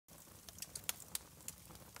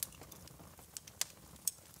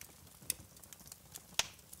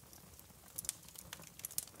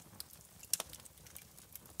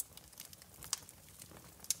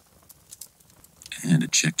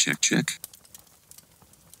Check, check, check.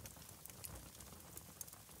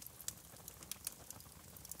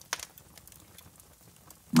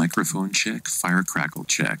 Microphone check, fire crackle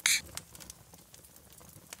check.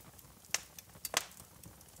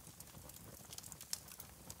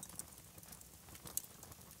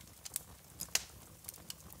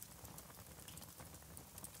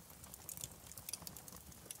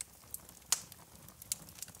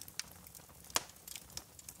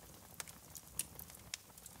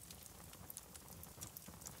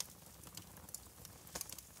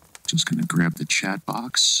 Just gonna grab the chat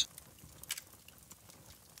box.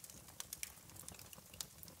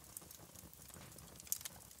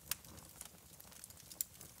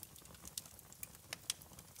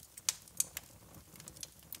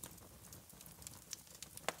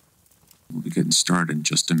 We'll be getting started in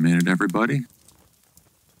just a minute, everybody.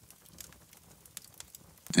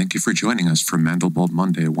 Thank you for joining us for Mandelbulb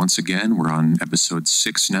Monday. Once again, we're on episode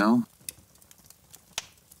 6 now.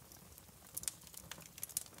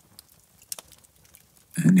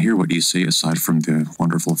 And here, what do you say, aside from the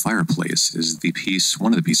wonderful fireplace, is the piece,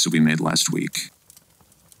 one of the pieces we made last week.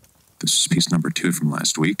 This is piece number 2 from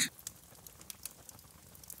last week.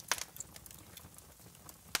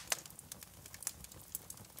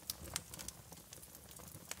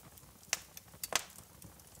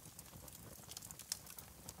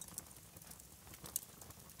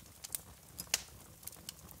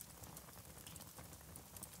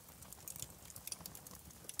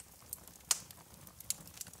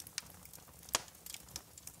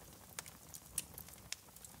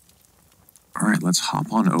 All right, let's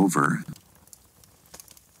hop on over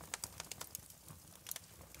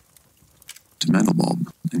to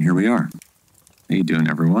Mandelbulb, and here we are. How you doing,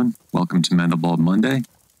 everyone? Welcome to Mandelbulb Monday.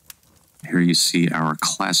 Here you see our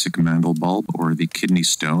classic Mandelbulb, or the kidney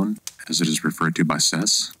stone, as it is referred to by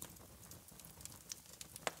Sess.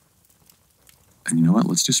 And you know what?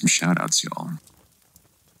 Let's do some shout-outs, y'all.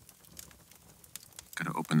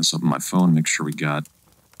 Gotta open this up on my phone, make sure we got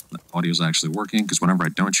the audio's actually working, because whenever I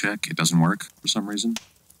don't check, it doesn't work for some reason.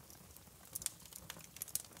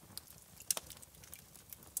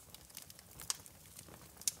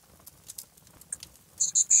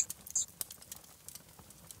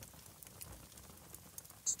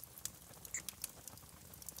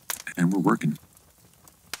 And we're working.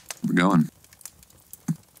 We're going.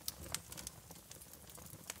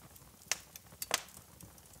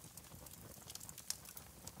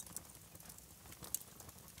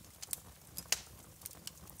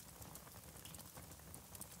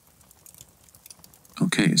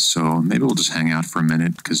 Okay, so maybe we'll just hang out for a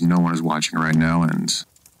minute because no one is watching right now, and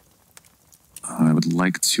I would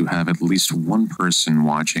like to have at least one person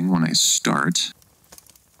watching when I start.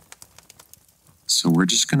 So we're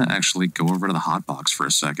just going to actually go over to the hotbox for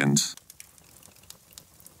a second.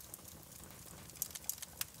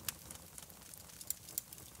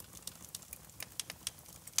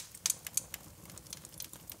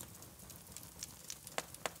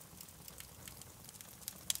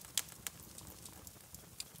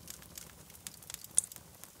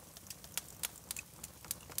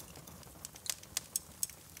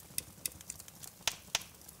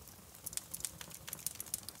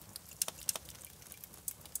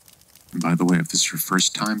 And by the way, if this is your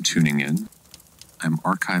first time tuning in, I'm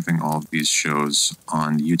archiving all of these shows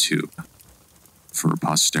on YouTube for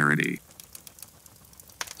posterity.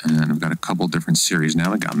 And I've got a couple different series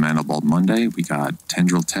now. We got Mandelbulb Monday, we got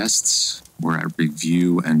Tendril Tests, where I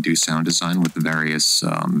review and do sound design with the various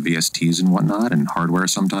VSTs and whatnot, and hardware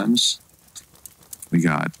sometimes. We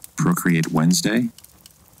got Procreate Wednesday.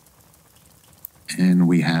 And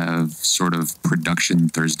we have sort of Production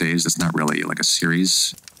Thursdays. That's not really like a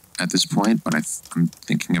series at this point, but I'm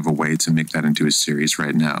thinking of a way to make that into a series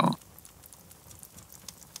right now.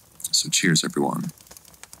 So cheers, everyone.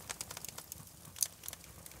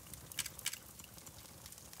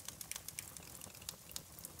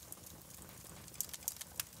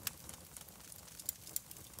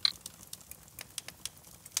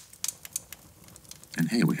 And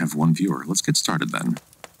hey, we have one viewer. Let's get started then.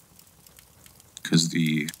 Because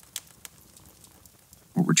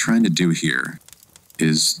what we're trying to do here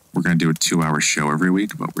is we're going to do a 2-hour show every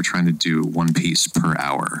week, but we're trying to do one piece per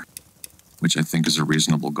hour, which I think is a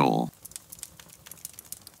reasonable goal.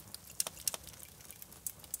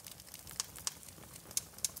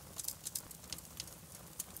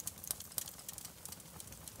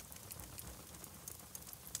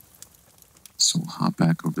 So we'll hop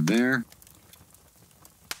back over there.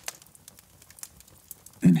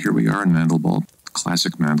 And here we are in Mandelbulb,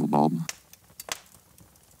 classic Mandelbulb.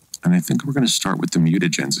 And I think we're going to start with the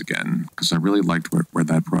mutagens again, because I really liked where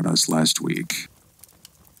that brought us last week.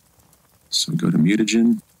 So we go to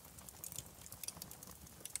mutagen,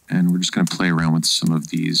 and we're just going to play around with some of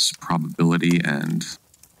these probability and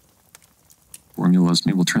formulas.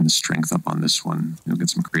 Maybe we'll turn the strength up on this one. You'll get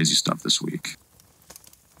some crazy stuff this week.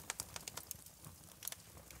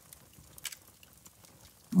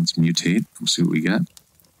 Let's mutate. We'll see what we get.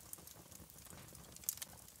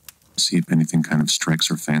 See if anything kind of strikes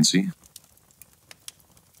our fancy.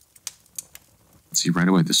 Let's see right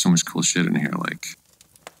away. There's so much cool shit in here. Like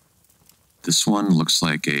this one looks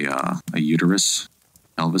like a uterus,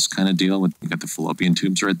 Elvis kind of deal. With you got the fallopian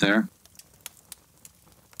tubes right there.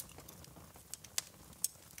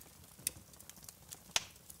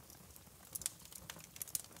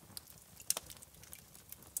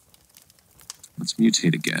 Let's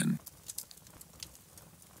mutate again.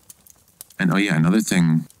 And oh yeah, another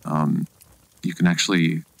thing, you can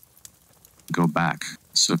actually go back.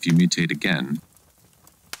 So if you mutate again,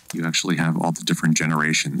 you actually have all the different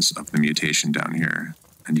generations of the mutation down here,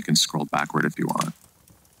 and you can scroll backward if you want.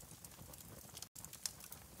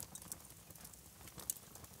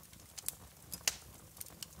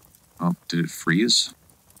 Oh, did it freeze?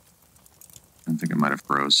 I think it might have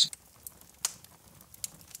froze.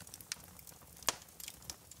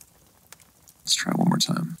 Let's try one more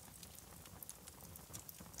time.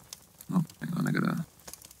 Oh, hang on, I gotta...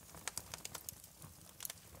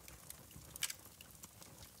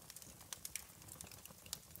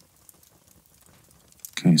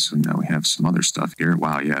 Okay, so now we have some other stuff here.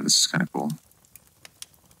 Wow, yeah, this is kind of cool.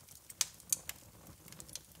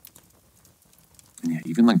 And yeah,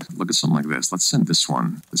 even like, look at something like this. Let's send this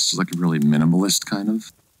one. This is like a really minimalist kind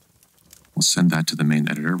of. We'll send that to the main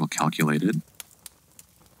editor. We'll calculate it.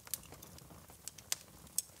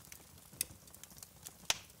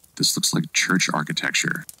 This looks like church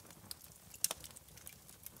architecture.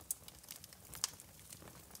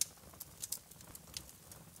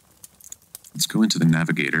 Let's go into the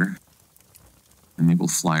navigator, and maybe we'll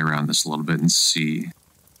fly around this a little bit and see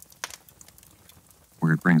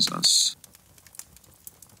where it brings us.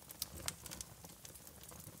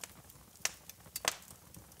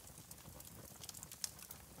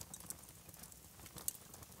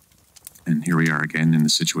 And here we are again in the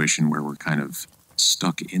situation where we're kind of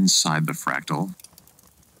stuck inside the fractal.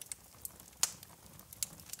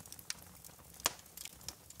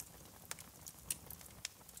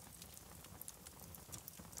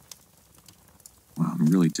 Wow, I'm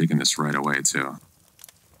really digging this right away too.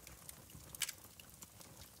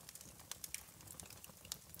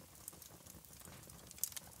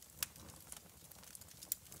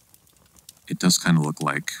 It does kind of look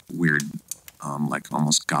like weird, like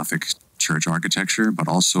almost Gothic church architecture, but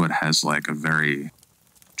also it has like a very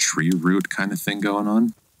tree root kind of thing going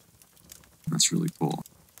on. That's really cool.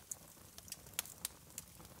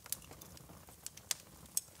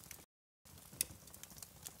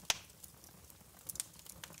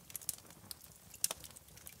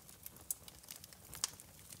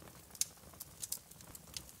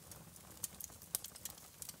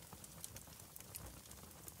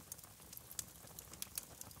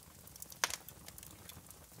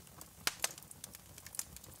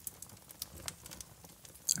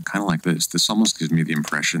 Kind of like this. This almost gives me the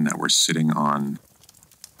impression that we're sitting on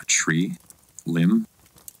a tree limb,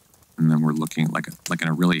 and then we're looking like in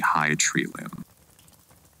a really high tree limb.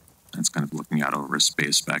 That's kind of looking out over a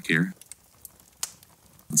space back here.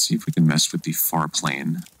 Let's see if we can mess with the far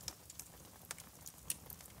plane.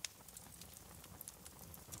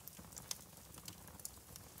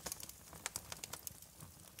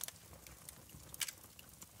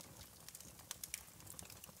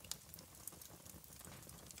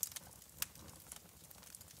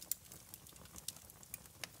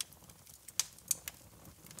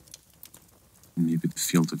 Maybe the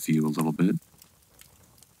field of view a little bit.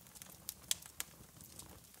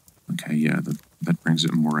 Okay, yeah, that brings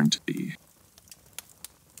it more into the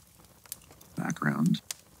background.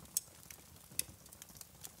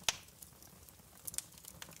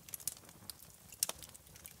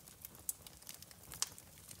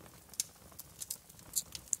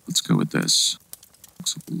 Let's go with this.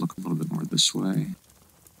 Looks like we'll look a little bit more this way.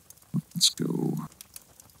 Let's go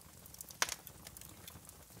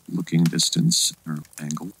looking distance or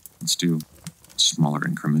angle. Let's do smaller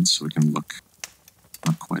increments so we can look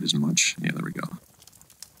not quite as much. Yeah, there we go.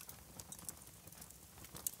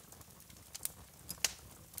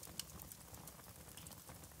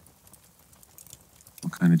 We'll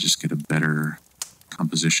kind of just get a better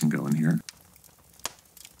composition going here.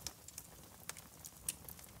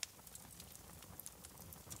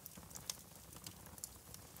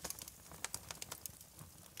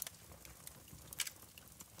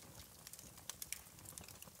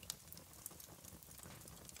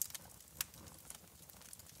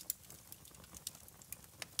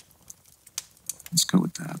 go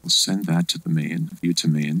with that. We'll send that to the main, view to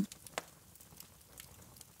main.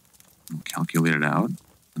 We'll calculate it out,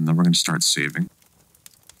 and then we're going to start saving.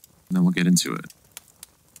 And then we'll get into it.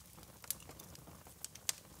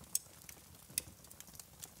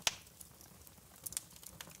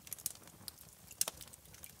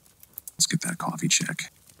 Let's get that coffee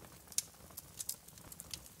check.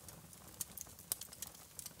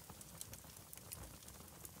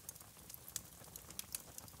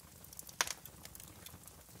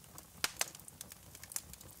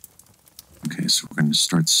 Okay, so we're going to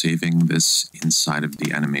start saving this inside of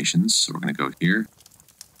the animations. So we're going to go here.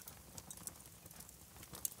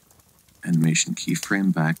 Animation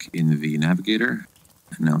keyframe back in the navigator.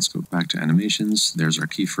 And now let's go back to animations. There's our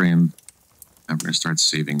keyframe. And we're going to start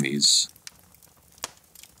saving these.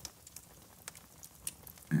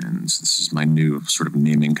 And this is my new sort of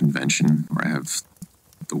naming convention where I have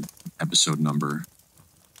the episode number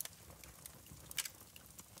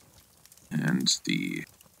and the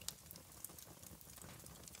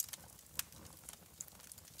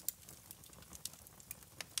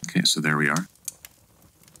okay, so there we are.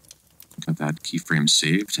 Got that keyframe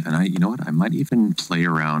saved, and you know what? I might even play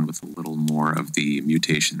around with a little more of the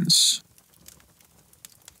mutations.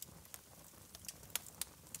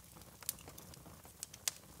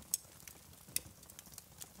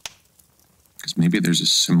 Because maybe there's a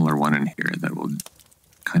similar one in here that will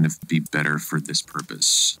kind of be better for this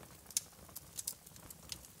purpose.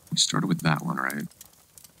 We started with that one, right?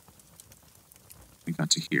 We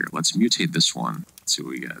got to here. Let's mutate this one. Let's see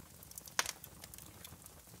what we get.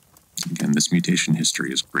 Again, this mutation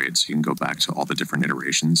history is great, so you can go back to all the different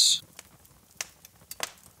iterations.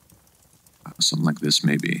 Something like this,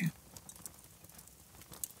 maybe.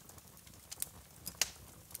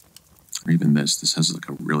 Or even this. This has like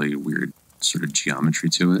a really weird sort of geometry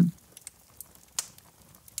to it.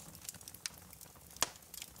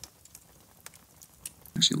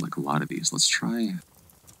 Actually, like a lot of these. Let's try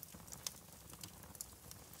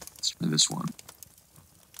this one.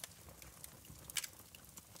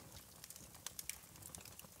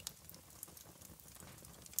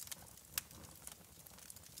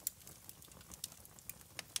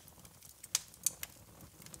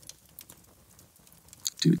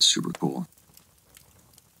 Dude, super cool.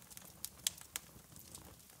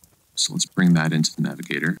 So let's bring that into the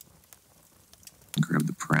navigator. Grab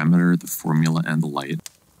the parameter, the formula, and the light.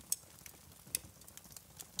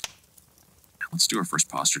 Let's do our first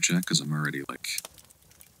posture check, because I'm already, like,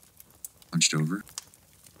 hunched over.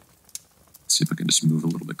 Let's see if I can just move a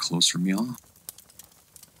little bit closer, y'all.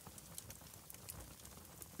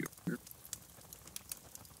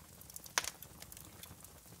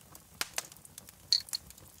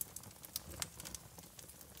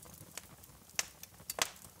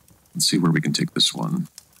 Let's see where we can take this one.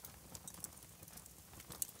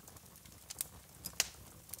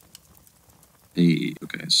 Hey,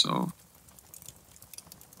 okay, so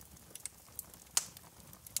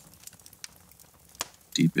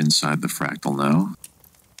deep inside the fractal now.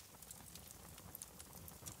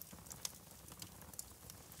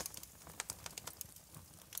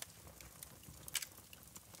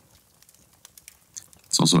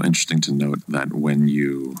 It's also interesting to note that when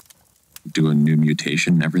you do a new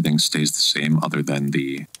mutation, everything stays the same other than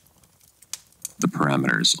the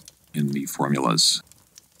parameters in the formulas.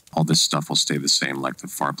 All this stuff will stay the same, like the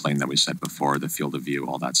far plane that we said before, the field of view,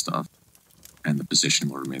 all that stuff. And the position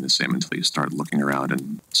will remain the same until you start looking around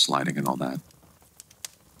and sliding and all that.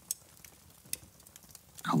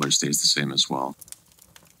 Color stays the same as well.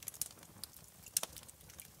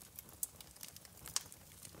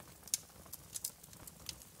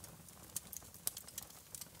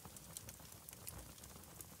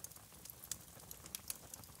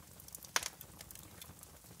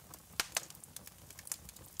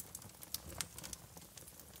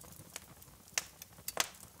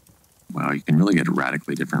 Wow, you can really get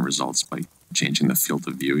radically different results by changing the field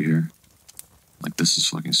of view here. Like, this is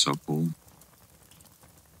fucking so cool.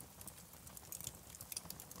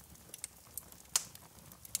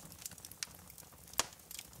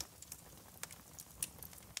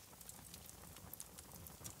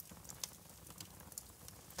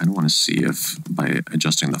 I don't want to see if by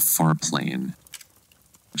adjusting the far plane.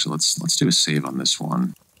 Actually, let's do a save on this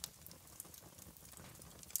one.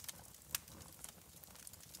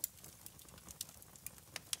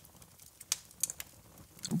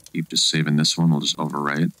 Keep just saving this one. We'll just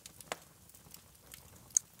overwrite.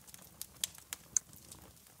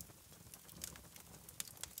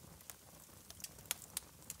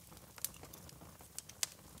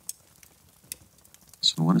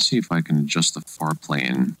 So I want to see if I can adjust the far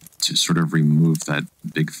plane to sort of remove that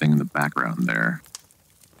big thing in the background there.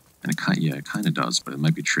 And it kind of does, but it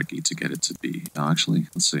might be tricky to get it to be. No, actually,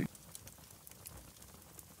 let's see.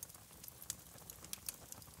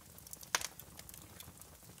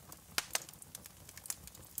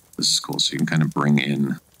 This is cool, so you can kind of bring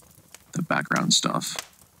in the background stuff.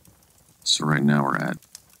 So right now we're at,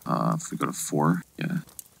 if we go to 4, yeah.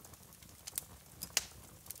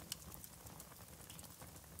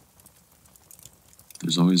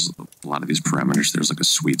 There's always a lot of these parameters. There's like a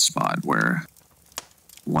sweet spot where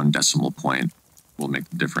 1 decimal point will make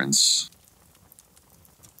the difference.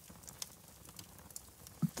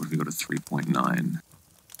 What if we go to 3.9?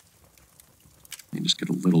 You just get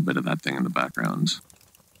a little bit of that thing in the background.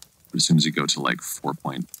 But as soon as you go to like 4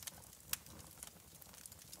 point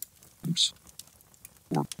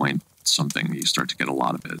something, you start to get a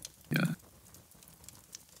lot of it. Yeah.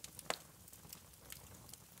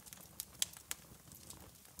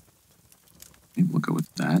 Maybe we'll go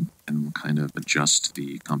with that, and we'll kind of adjust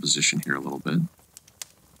the composition here a little bit.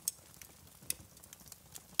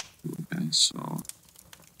 Okay, so...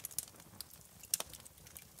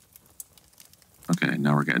 Okay,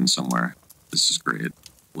 now we're getting somewhere. This is great.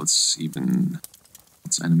 Let's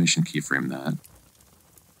animation keyframe that.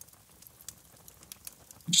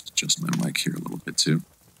 Just adjust my mic here a little bit too.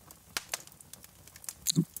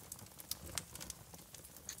 Oop.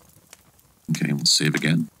 Okay, we'll save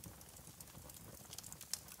again.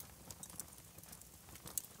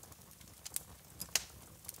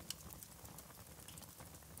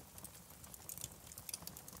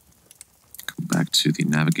 Go back to the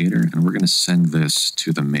navigator, and we're going to send this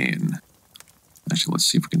to the main. Actually, let's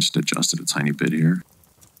see if we can just adjust it a tiny bit here.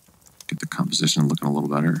 Get the composition looking a little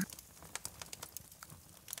better.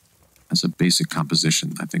 As a basic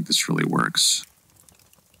composition, I think this really works.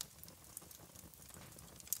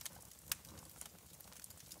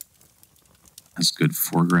 Has good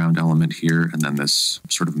foreground element here, and then this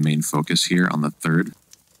sort of main focus here on the 3rd,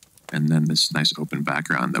 and then this nice open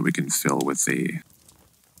background that we can fill with a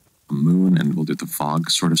moon, and we'll do the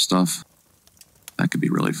fog sort of stuff. That could be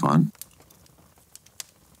really fun.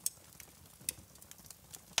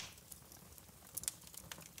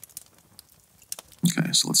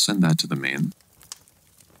 Okay, so let's send that to the main.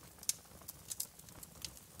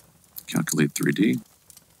 Calculate 3D.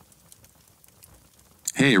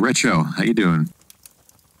 Hey, Retro, how you doing?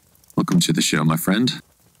 Welcome to the show, my friend.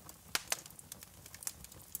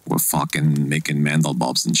 We're fucking making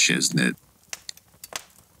Mandelbulbs and shiznit.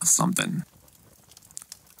 Something.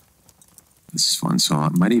 This is fun, so I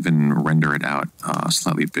might even render it out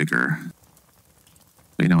slightly bigger.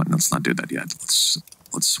 But you know what, let's not do that yet.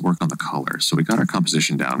 Let's work on the color. So we got our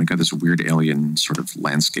composition down. We got this weird alien sort of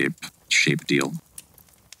landscape shape deal,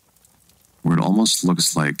 where it almost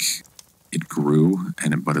looks like it grew,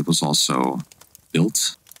 but it was also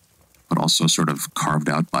built, but also sort of carved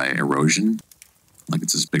out by erosion. Like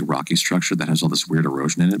it's this big rocky structure that has all this weird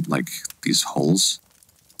erosion in it, like these holes.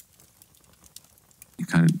 You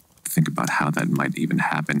kind of think about how that might even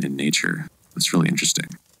happen in nature. It's really interesting.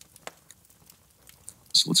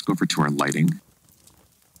 So let's go over to our lighting.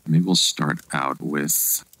 Maybe we'll start out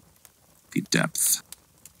with the depth.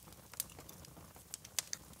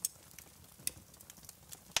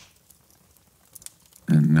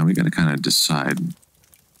 And now we got to kind of decide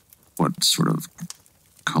what sort of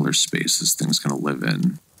color space this thing's going to live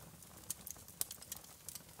in.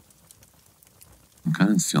 I'm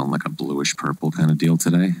kind of feeling like a bluish purple kind of deal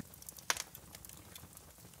today.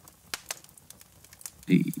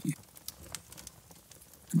 Hey.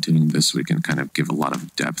 And doing this, we can kind of give a lot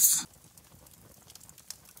of depth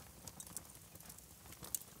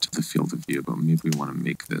to the field of view, but maybe we want to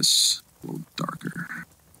make this a little darker.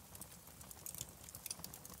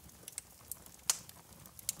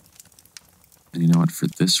 And you know what, for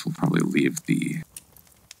this, we'll probably leave the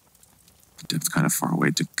depth kind of far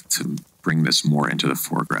away to bring this more into the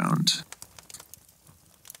foreground.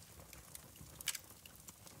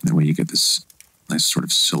 That way you get this nice sort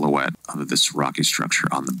of silhouette of this rocky structure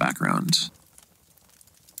on the background.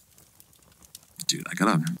 Dude, I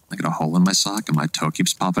got a hole in my sock and my toe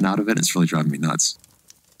keeps popping out of it. It's really driving me nuts.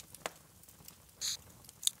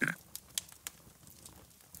 Okay.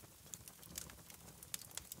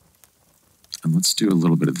 And let's do a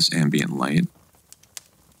little bit of this ambient light.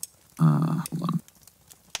 Hold on.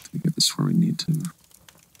 Let me get this where we need to.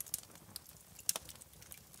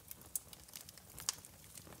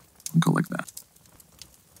 I'll go like that.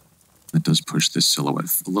 That does push this silhouette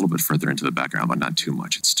a little bit further into the background, but not too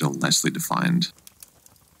much. It's still nicely defined.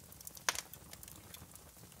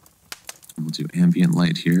 And we'll do ambient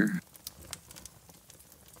light here.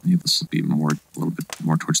 Maybe this will be a little bit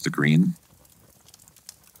more towards the green.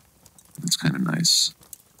 That's kind of nice.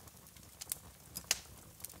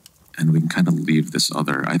 And we can kind of leave this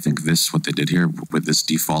other, I think this, what they did here with this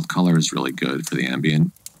default color is really good for the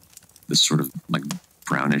ambient. This sort of like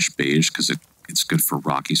brownish beige, because it's good for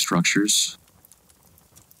rocky structures.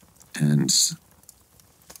 And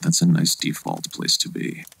that's a nice default place to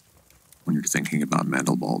be when you're thinking about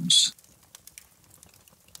Mandelbulbs.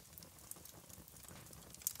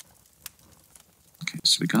 Okay,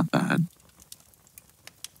 so we got that.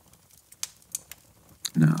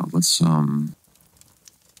 Now let's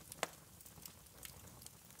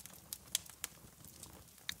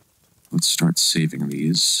start saving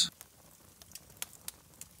these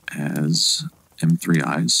as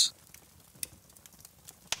M3Is.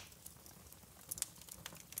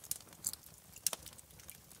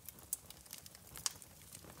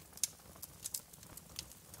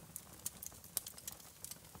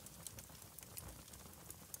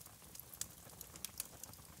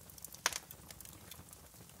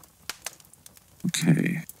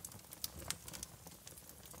 Okay.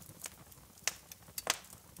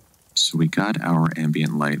 So we got our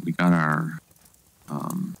ambient light, we got our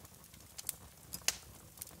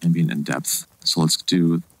ambient and depth. So let's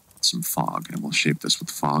do some fog, and we'll shape this with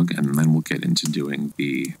fog, and then we'll get into doing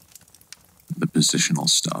the positional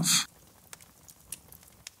stuff.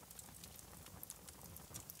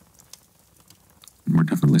 And we're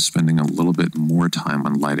definitely spending a little bit more time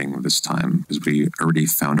on lighting this time, because we already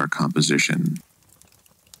found our composition.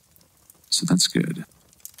 So that's good.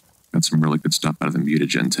 Got some really good stuff out of the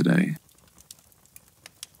mutagen today.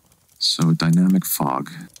 So dynamic fog.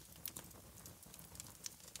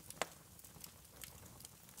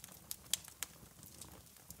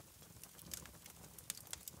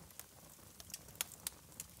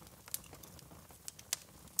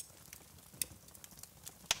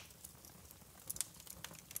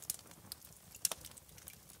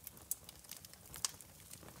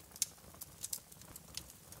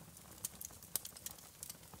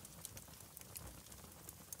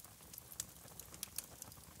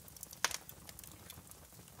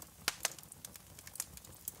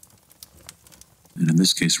 And in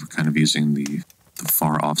this case, we're kind of using the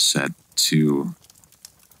far offset to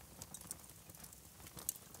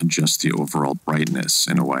adjust the overall brightness,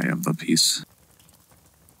 in a way, of the piece.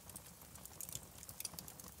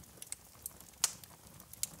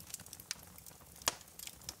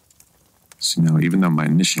 So now, even though my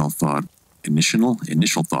initial thought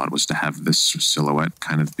was to have this silhouette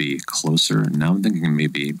kind of be closer, now I'm thinking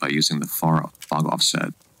maybe by using the fog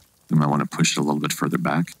offset, we might want to push it a little bit further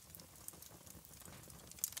back.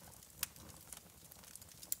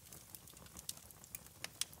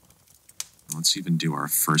 Let's even do our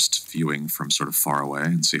first viewing from sort of far away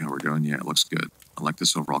and see how we're doing. Yeah, it looks good. I like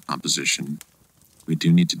this overall composition. We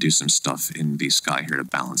do need to do some stuff in the sky here to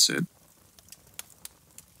balance it.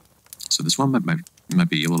 So this one might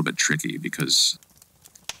be a little bit tricky because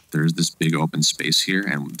there's this big open space here,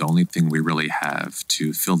 and the only thing we really have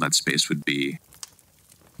to fill that space would be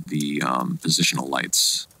the positional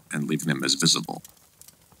lights and leaving them as visible.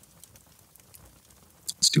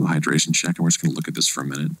 Let's do a hydration check, and we're just going to look at this for a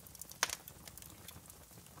minute.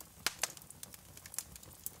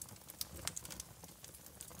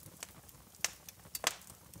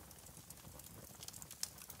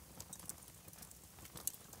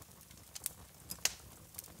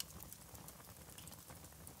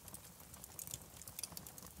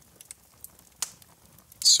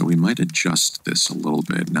 So we might adjust this a little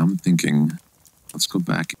bit. Now I'm thinking, let's go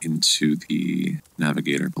back into the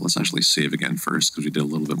navigator, but let's actually save again first because we did a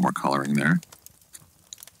little bit more coloring there.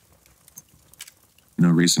 No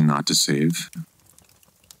reason not to save.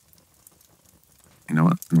 You know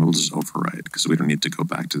what? We'll just overwrite because we don't need to go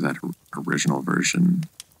back to that original version.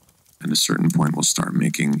 At a certain point, we'll start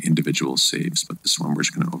making individual saves, but this one we're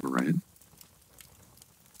just going to overwrite.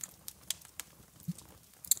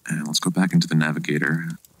 And let's go back into the navigator.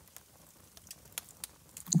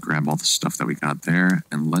 Grab all the stuff that we got there,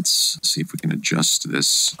 and let's see if we can adjust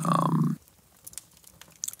this.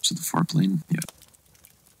 Is it the far plane? Yeah.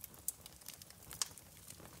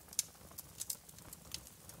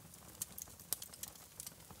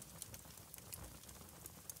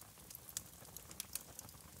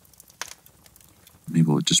 Maybe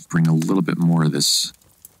we'll just bring a little bit more of this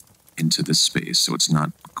into this space so it's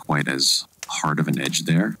not quite as hard of an edge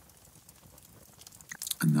there.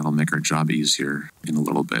 And that'll make our job easier in a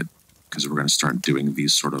little bit because we're going to start doing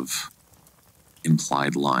these sort of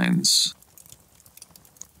implied lines.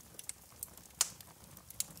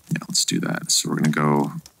 Yeah, let's do that. So we're going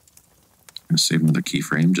to save another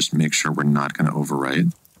keyframe, just make sure we're not going to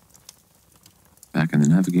overwrite. Back in the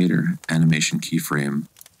navigator, animation keyframe.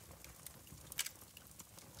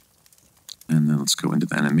 And then let's go into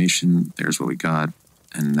the animation. There's what we got.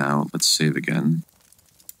 And now let's save again.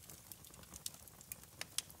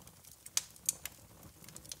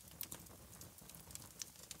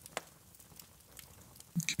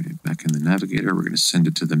 Okay, back in the navigator, we're going to send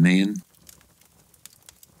it to the main.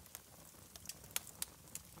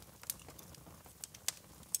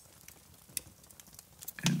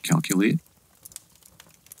 And calculate.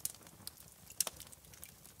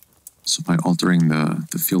 So by altering the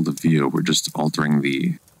field of view, we're just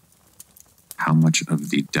altering how much of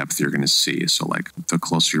the depth you're going to see. So like the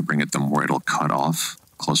closer you bring it, the more it'll cut off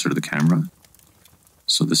closer to the camera.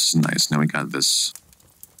 So this is nice. Now we got just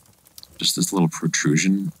this little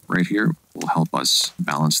protrusion right here will help us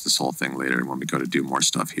balance this whole thing later when we go to do more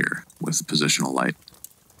stuff here with positional light.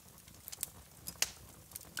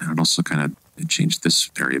 And it also kind of changed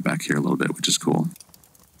this area back here a little bit, which is cool.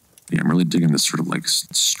 Yeah, I'm really digging this sort of like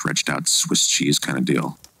stretched out Swiss cheese kind of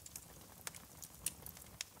deal.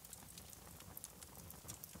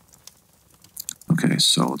 Okay,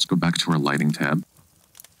 so let's go back to our lighting tab.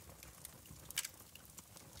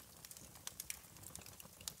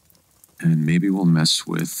 And maybe we'll mess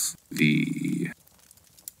with the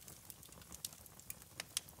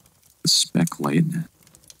specular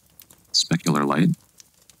light.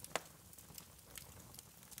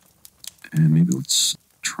 And maybe let's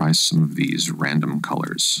try some of these random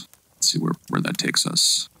colors. Let's see where that takes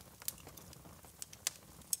us.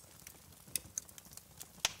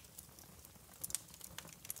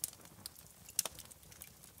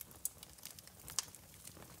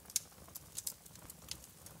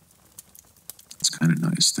 It's kind of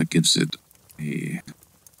nice. That gives it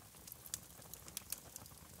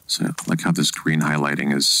so I like how this green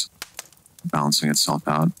highlighting is balancing itself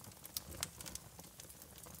out.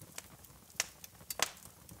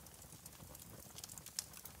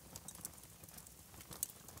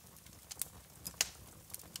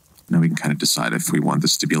 Now we can kind of decide if we want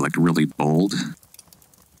this to be like really bold.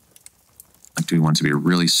 Like, do we want it to be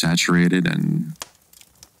really saturated and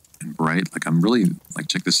bright? Like, I'm really, like,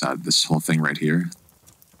 check this out. This whole thing right here.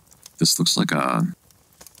 This looks like a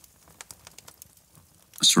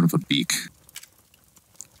sort of a beak.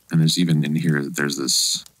 And there's even in here, there's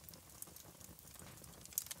this,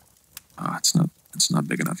 it's not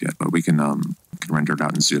big enough yet, but we can render it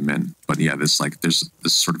out and zoom in. But yeah, there's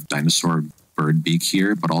this sort of dinosaur bird beak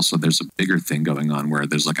here, but also there's a bigger thing going on where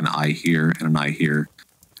there's like an eye here and an eye here,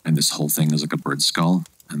 and this whole thing is like a bird skull,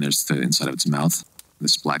 and there's the inside of its mouth,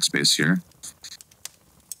 this black space here.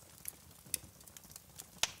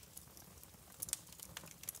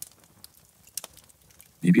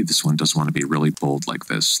 Maybe this one doesn't want to be really bold like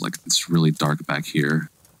this, like it's really dark back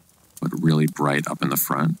here, but really bright up in the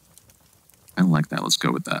front. I don't like that. Let's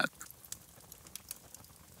go with that.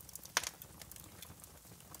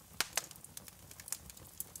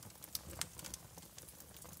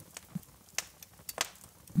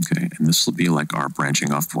 Okay, and this will be like our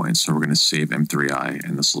branching off point. So we're going to save M3I,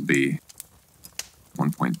 and this will be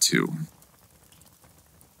 1.2.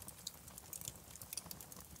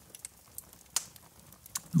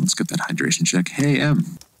 Let's get that hydration check. Hey,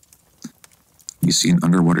 M. You see an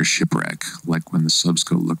underwater shipwreck, like when the subs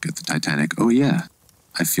go look at the Titanic. Oh, yeah,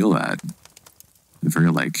 I feel that. Very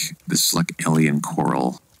like, this like alien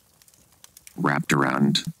coral wrapped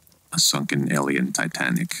around a sunken alien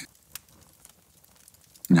Titanic.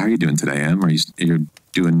 And how are you doing today, Em? You're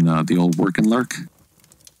doing the old work and lurk?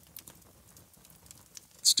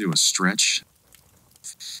 Let's do a stretch.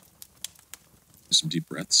 Do some deep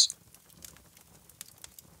breaths.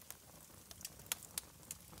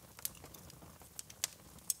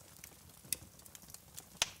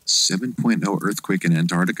 7.0 earthquake in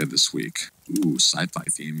Antarctica this week. Ooh, sci-fi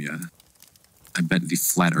theme, yeah. I bet the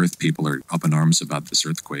flat Earth people are up in arms about this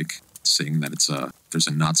earthquake, saying that there's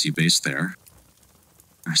a Nazi base there,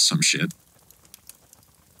 or some shit.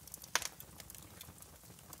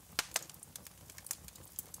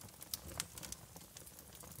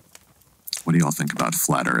 What do y'all think about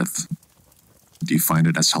flat Earth? Do you find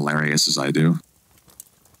it as hilarious as I do?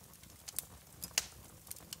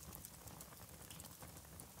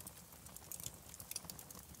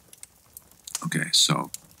 Okay, so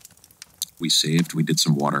we saved, we did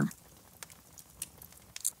some water.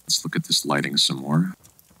 Let's look at this lighting some more.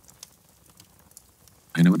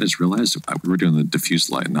 I know what I just realized. We were doing the diffuse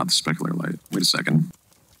light, not the specular light. Wait a second.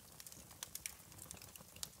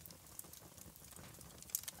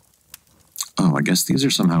 Oh, I guess these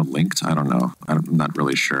are somehow linked. I don't know. I'm not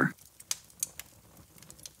really sure.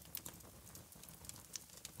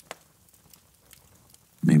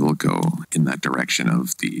 Maybe we'll go in that direction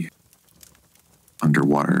of the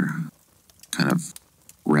underwater kind of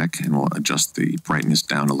rec, and we'll adjust the brightness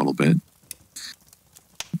down a little bit.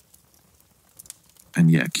 And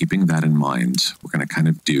yeah, keeping that in mind, we're going to kind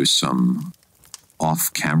of do some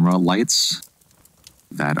off-camera lights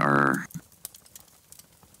that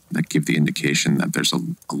give the indication that there's a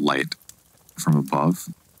light from above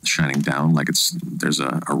shining down, like there's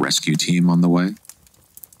a rescue team on the way.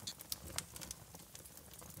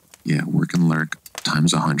 Yeah, work and lurk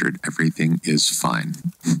times 100. Everything is fine.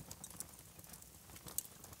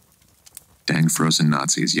 Dang frozen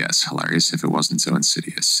Nazis. Yes, hilarious if it wasn't so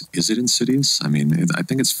insidious. Is it insidious? I mean, I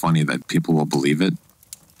think it's funny that people will believe it.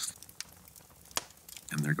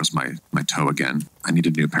 And there goes my toe again. I need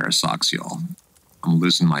a new pair of socks, y'all. I'm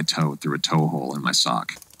losing my toe through a toe hole in my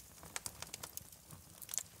sock.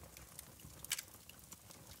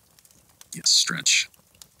 Yes, stretch.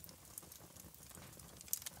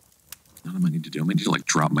 What do I need to do? I need to like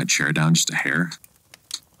drop my chair down just a hair.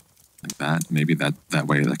 Like that. Maybe that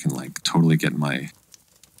way I can like totally get the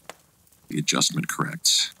adjustment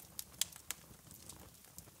correct.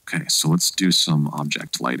 Okay, so let's do some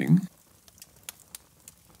object lighting.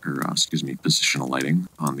 Or, excuse me, positional lighting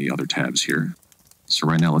on the other tabs here. So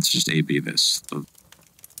right now, let's just A/B this.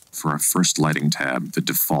 For our first lighting tab, the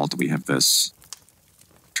default, we have this.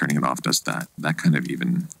 Turning it off does that. That kind of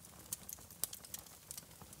even...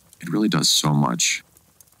 It really does so much.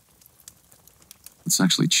 Let's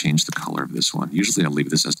actually change the color of this one. Usually I leave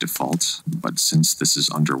this as default, but since this is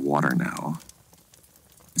underwater now,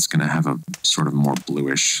 it's going to have a sort of more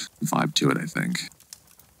bluish vibe to it, I think.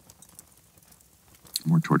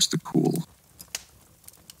 More towards the cool.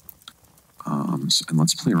 And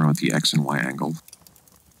let's play around with the X and Y angle.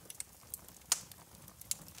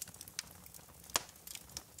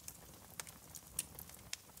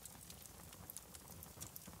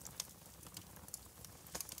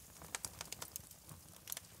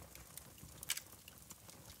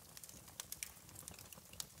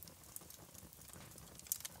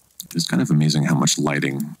 It's kind of amazing how much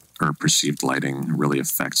lighting, or perceived lighting, really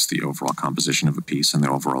affects the overall composition of a piece and the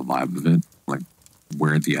overall vibe of it, like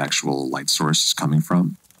where the actual light source is coming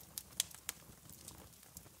from.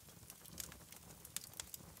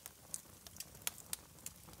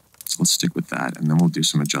 So let's stick with that, and then we'll do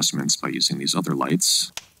some adjustments by using these other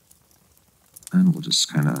lights. And we'll just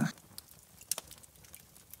kind of...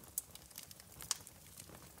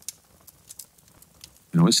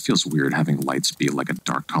 It always feels weird having lights be like a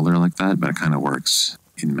dark color like that, but it kind of works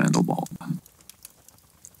in Mandelbulb.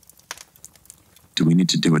 Do we need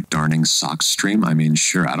to do a darning sock stream? I mean,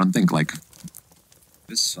 sure. I don't think, like,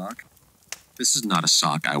 this sock? This is not a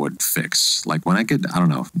sock I would fix. Like, when I get, I don't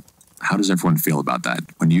know, how does everyone feel about that?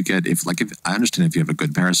 When you get, if I understand if you have a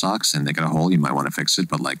good pair of socks and they get a hole, you might want to fix it,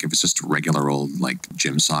 but, like, if it's just regular old, like,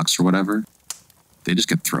 gym socks or whatever, they just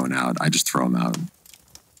get thrown out. I just throw them out.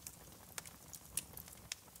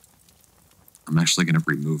 I'm actually going to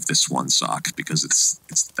remove this one sock because it's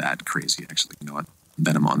that crazy, actually. You know what?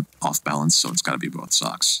 Then I'm off balance, so it's got to be both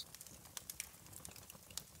socks.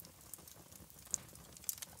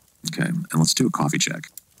 Okay, and let's do a coffee check.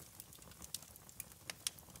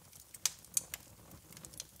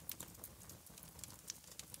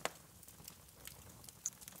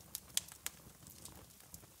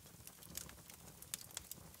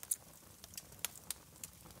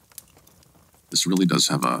 This really does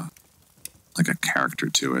have a character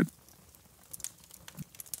to it.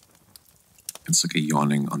 It's like a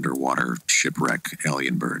yawning underwater shipwreck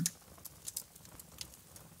alien bird.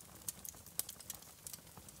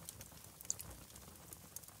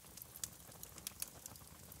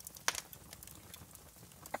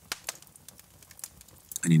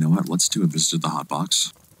 And you know what? Let's do a visit to the hot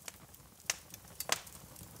box.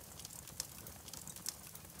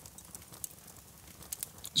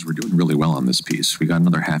 Because we're doing really well on this piece. We got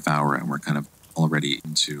another half hour and we're kind of already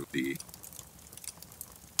into a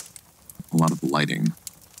lot of the lighting.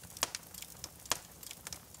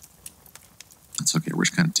 That's okay, we're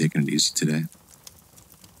just kind of taking it easy today.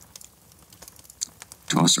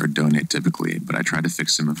 Toss or donate typically, but I try to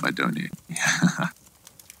fix them if I donate. Yeah.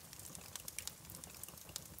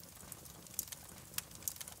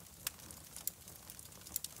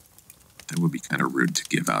 That would be kind of rude to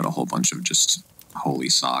give out a whole bunch of just holy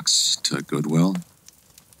socks to Goodwill.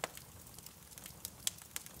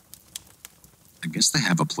 I guess they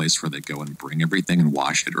have a place where they go and bring everything and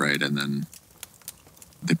wash it, right? And then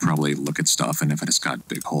they probably look at stuff, and if it's got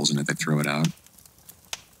big holes in it, they throw it out.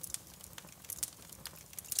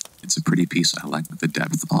 It's a pretty piece. I like the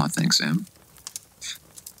depth. Aw, thanks, Sam.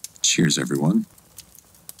 Cheers, everyone.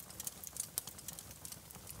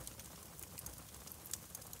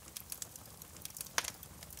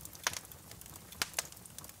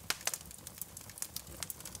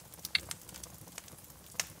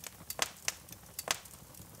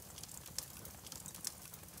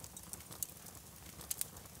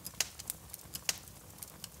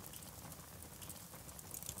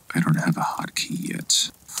 I don't have a hotkey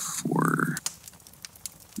yet for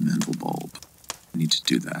Mandelbulb. I need to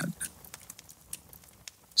do that.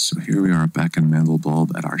 So here we are back in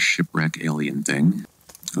Mandelbulb at our shipwreck alien thing.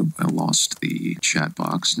 Oh, I lost the chat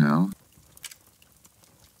box now.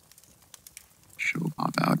 Show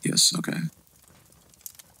pop out. Yes, okay.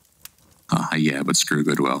 Yeah, but screw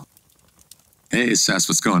Goodwill. Hey, Sass,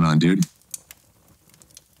 what's going on, dude?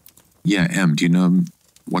 Yeah, M, do you know,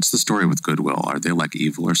 what's the story with Goodwill? Are they like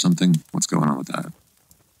evil or something? What's going on with that?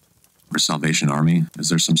 Or Salvation Army? Is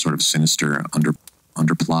there some sort of sinister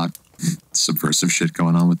underplot, subversive shit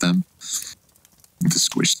going on with them? The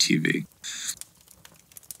Squish TV.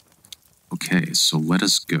 Okay, so let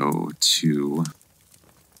us go to...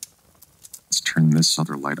 Let's turn this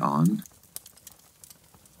other light on.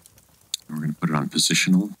 And we're going to put it on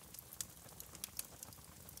positional.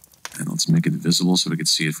 And let's make it visible so we can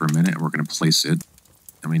see it for a minute. And we're going to place it.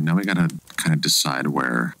 I mean, now we got to kind of decide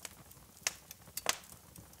where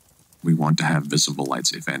we want to have visible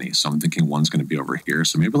lights, if any. So I'm thinking one's going to be over here.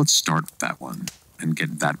 So maybe let's start with that one and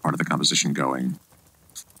get that part of the composition going.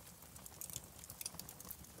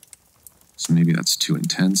 So maybe that's too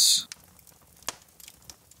intense.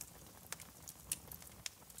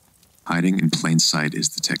 Hiding in plain sight is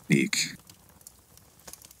the technique.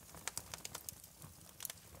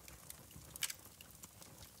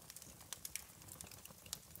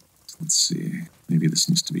 Let's see, maybe this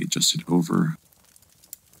needs to be adjusted over.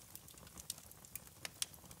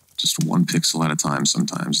 Just one pixel at a time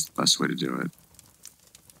sometimes is the best way to do it.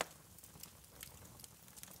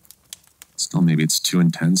 Still, maybe it's too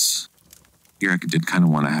intense. Here I did kind of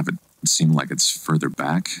want to have it seem like it's further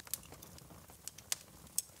back.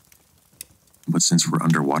 But since we're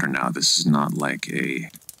underwater now, this is not like a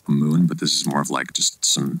moon, but this is more of like just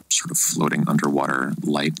some sort of floating underwater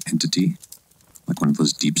light entity. Like one of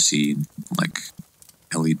those deep sea, like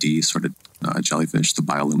LED sort of jellyfish, the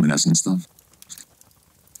bioluminescent stuff.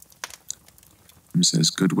 It says,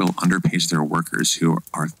 Goodwill underpays their workers who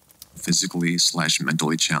are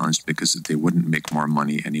physically/mentally challenged because they wouldn't make more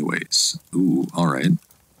money anyways. Ooh, all right.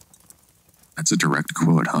 That's a direct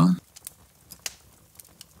quote, huh?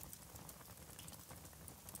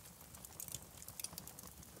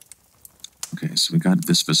 Okay, so we got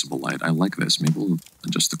this visible light. I like this. Maybe we'll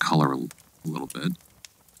adjust the color a little bit.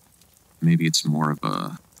 Maybe it's more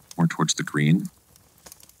towards the green.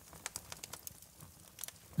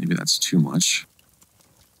 Maybe that's too much.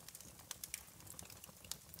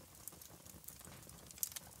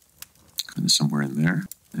 Kind of somewhere in there.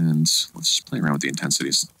 And let's just play around with the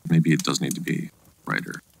intensities. Maybe it does need to be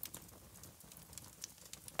brighter.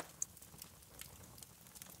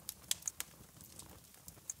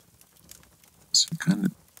 So I kind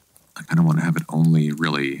of want to have it only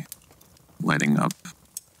really lighting up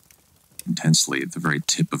intensely at the very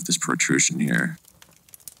tip of this protrusion here.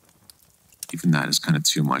 Even that is kind of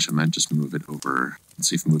too much. I might just move it over. Let's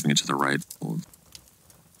see if moving it to the right will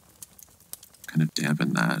kind of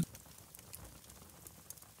dampen that.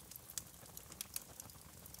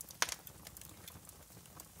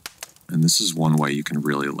 And this is one way you can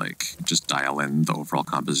really like just dial in the overall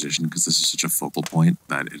composition, because this is such a focal point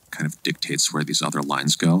that it kind of dictates where these other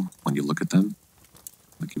lines go when you look at them.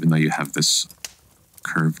 Like even though you have this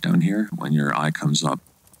curve down here, when your eye comes up,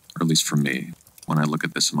 or at least for me, when I look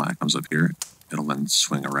at this and my eye comes up here, it'll then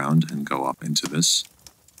swing around and go up into this.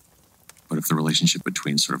 But if the relationship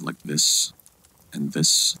between sort of like this and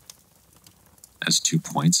this as 2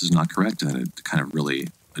 points is not correct, then it kind of really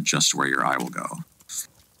adjusts where your eye will go.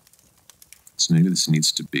 So maybe this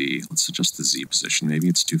needs to be, let's adjust the Z position. Maybe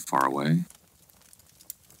it's too far away.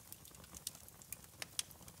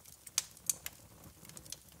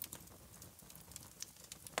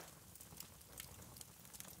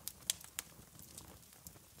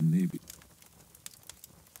 Maybe.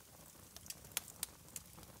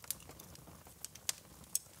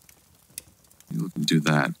 Maybe we can do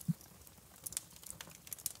that.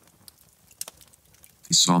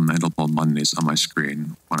 You saw Mandelbulb Mondays on my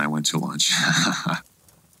screen when I went to lunch.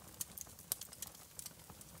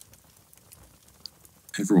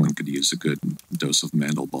 Everyone could use a good dose of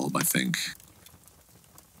Mandelbulb, I think.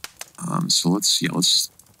 So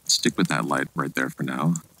let's stick with that light right there for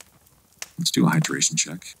now. Let's do a hydration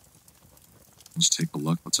check. Let's take a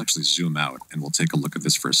look. Let's actually zoom out and we'll take a look at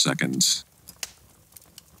this for a second.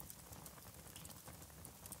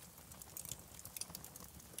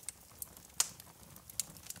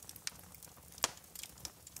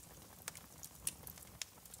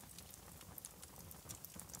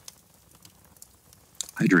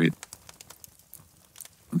 Hydrate.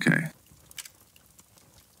 Okay.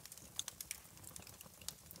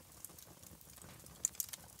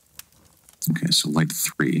 Okay, so light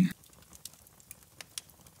 3.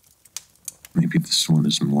 Maybe this one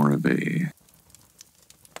is more of a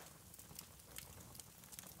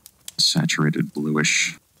saturated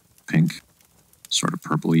bluish pink, sort of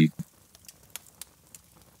purpley.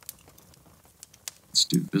 Let's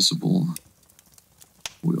do visible.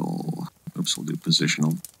 We'll do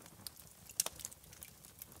positional.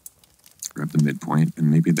 Grab the midpoint, and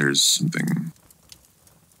maybe there's something.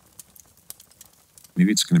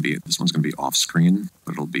 Maybe it's going to be, this one's going to be off screen,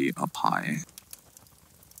 but it'll be up high.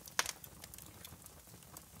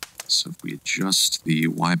 So if we adjust the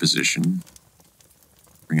Y position,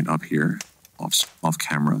 bring it up here, off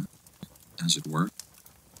camera, as it were.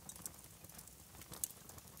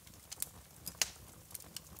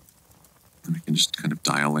 And we can just kind of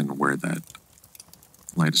dial in where that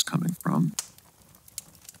light is coming from.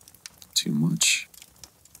 Too much.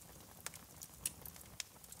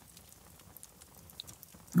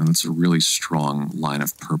 Now that's a really strong line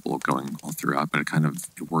of purple going all throughout, but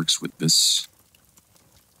it works with this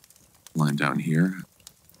line down here.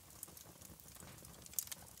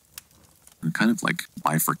 And it kind of like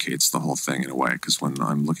bifurcates the whole thing in a way, because when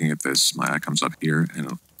I'm looking at this, my eye comes up here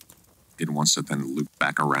and it wants to then loop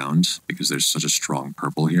back around because there's such a strong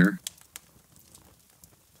purple here.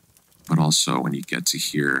 But also when you get to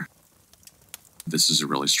here, this is a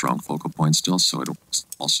really strong focal point still, so it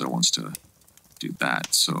also wants to do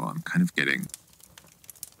that. So I'm kind of getting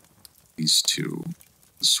these two,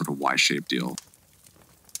 this sort of Y-shaped deal.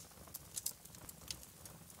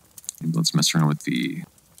 Maybe let's mess around with the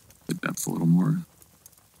depth a little more.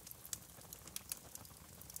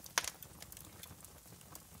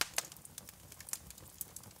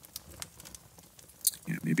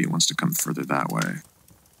 Yeah, maybe it wants to come further that way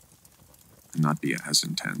and not be as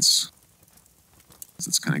intense. Because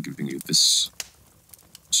it's kind of giving you this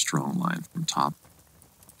strong line from top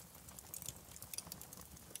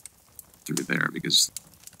through there, because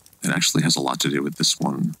it actually has a lot to do with this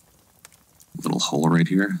one little hole right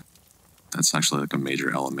here. That's actually like a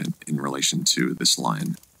major element in relation to this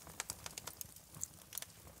line.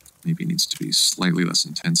 Maybe it needs to be slightly less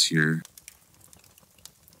intense here.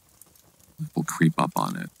 We'll creep up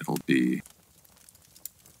on it. It'll be,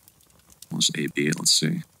 we'll just A-B it, let's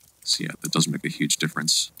see. So yeah, that does make a huge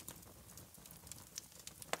difference.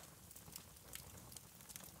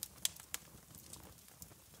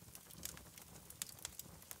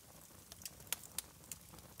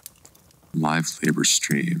 Live labor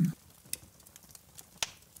stream.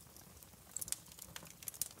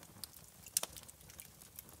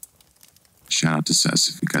 Shout out to Sess.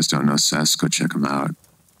 If you guys don't know Sess, go check him out.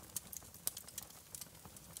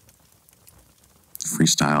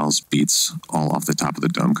 Freestyles, beats, all off the top of the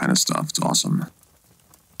dome kind of stuff. It's awesome.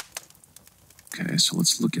 Okay, so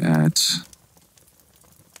let's look at,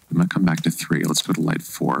 we might come back to 3. Let's go to light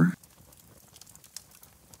 4.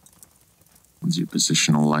 Let's do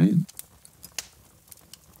positional light.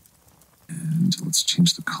 And let's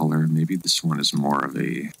change the color. Maybe this one is more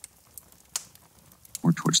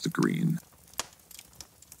towards the green.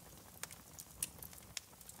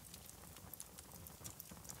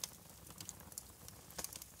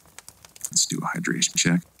 Let's do a hydration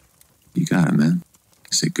check. You got it, man.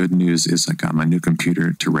 Say good news is I got my new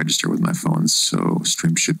computer to register with my phone, so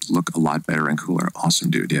stream should look a lot better and cooler. Awesome,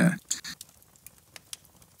 dude, yeah.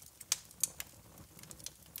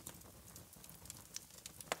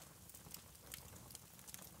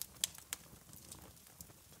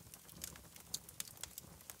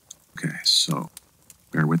 Okay, so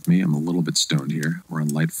bear with me. I'm a little bit stoned here. We're on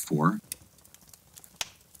light 4.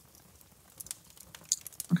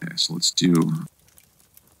 Okay, so let's do,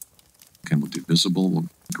 we'll do visible. We'll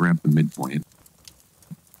grab the midpoint.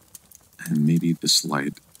 And maybe this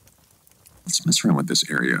light, let's mess around with this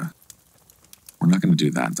area. We're not going to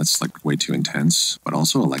do that. That's like way too intense. But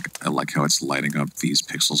also I like how it's lighting up these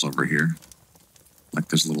pixels over here. Like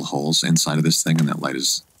there's little holes inside of this thing and that light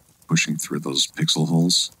is pushing through those pixel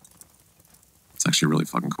holes. It's actually really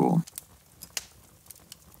fucking cool.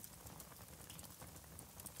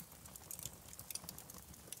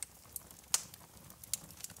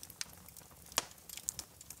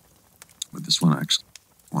 But this one I actually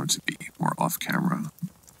want to be more off camera.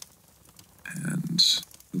 And,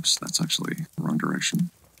 oops, that's actually the wrong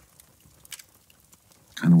direction.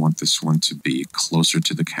 Kind of want this one to be closer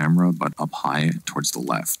to the camera, but up high towards the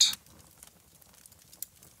left.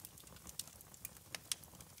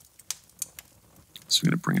 So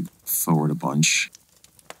we're going to bring it forward a bunch.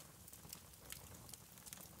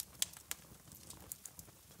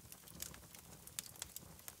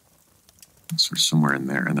 Sort of somewhere in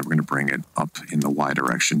there, and then we're going to bring it up in the Y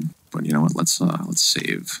direction. But you know what? Let's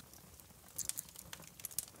save.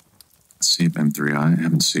 Save M3i. I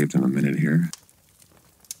haven't saved in a minute here.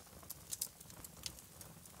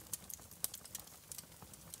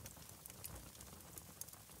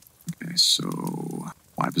 Okay, so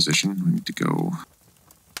Y position. We need to go.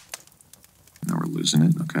 Now we're losing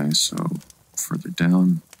it. Okay, so further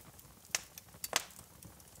down.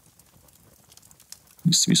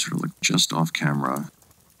 Needs to be sort of like just off camera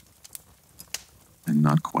and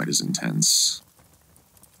not quite as intense.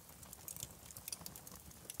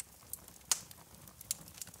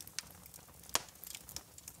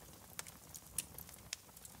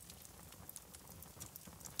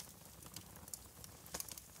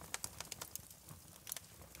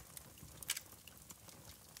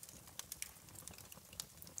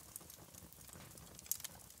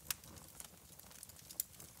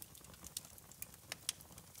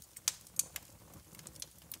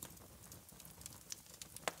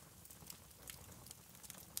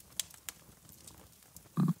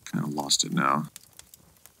 Kind of lost it now.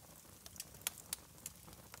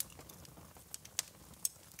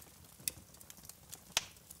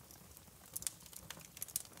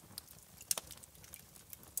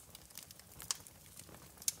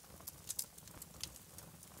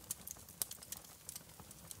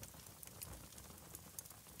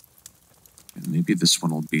 And maybe this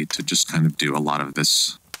one will be to just kind of do a lot of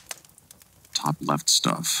this top left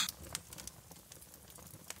stuff.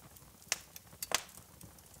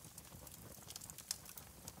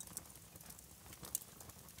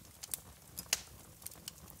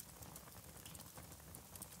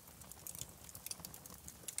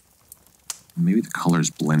 Maybe the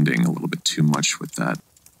color's blending a little bit too much with that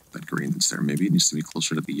green that's there. Maybe it needs to be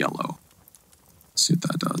closer to the yellow. Let's see what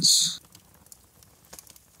that does.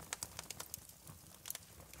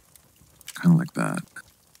 Kind of like that.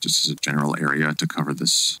 Just as a general area to cover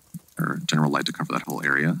this, or general light to cover that whole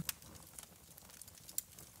area.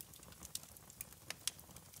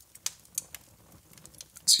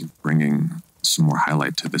 Let's see, bringing some more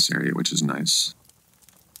highlight to this area, which is nice.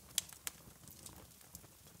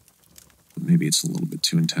 Maybe it's a little bit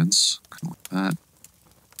too intense, kind of like that.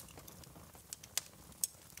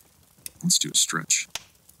 Let's do a stretch.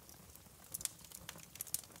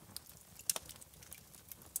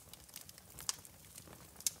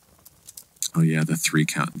 Oh yeah, the 3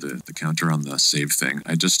 count, the counter on the save thing.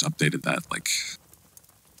 I just updated that like,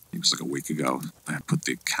 it was like a week ago. I put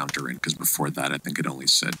the counter in because before that I think it only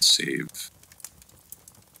said save.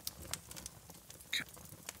 Okay.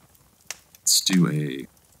 Let's do a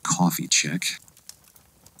coffee check.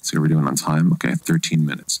 See what we're doing on time. Okay, 13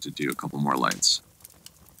 minutes to do a couple more lights.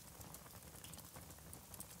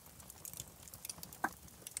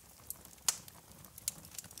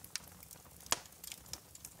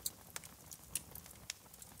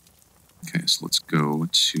 Okay, so let's go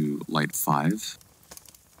to light 5.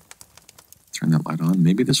 Turn that light on.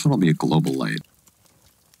 Maybe this one will be a global light.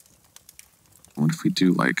 What if we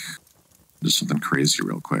do like just something crazy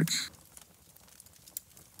real quick?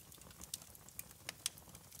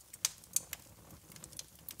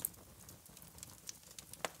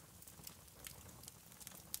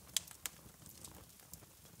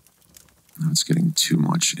 Now it's getting too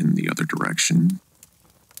much in the other direction.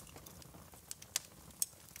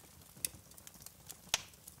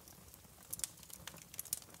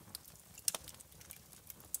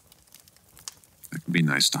 That could be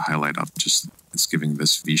nice to highlight up, just it's giving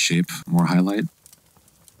this V shape more highlight.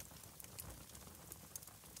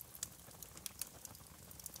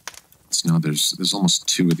 So now there's almost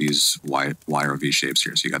 2 of these Y or V shapes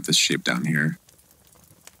here. So you got this shape down here.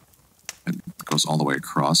 It goes all the way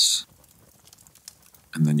across.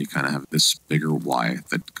 And then you kind of have this bigger Y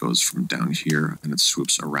that goes from down here and it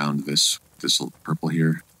swoops around this little purple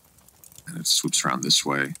here. And it swoops around this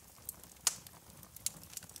way.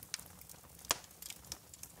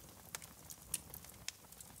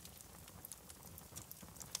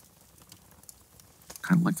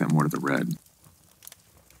 Kind of like that more to the red.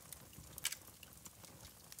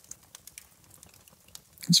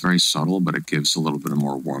 It's very subtle, but it gives a little bit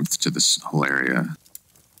more warmth to this whole area.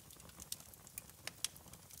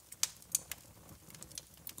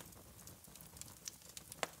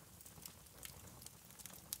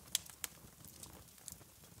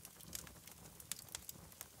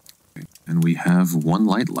 Okay. And we have 1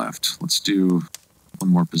 light left. Let's do 1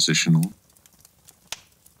 more positional.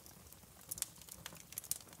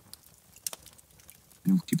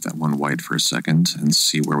 And we'll keep that one white for a second and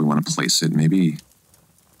see where we want to place it. Maybe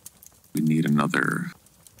we need another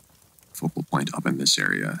focal point up in this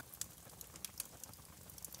area.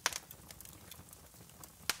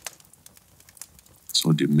 So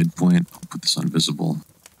we'll do midpoint. I'll put this on visible.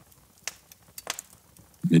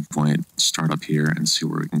 point, start up here and see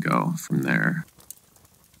where we can go from there.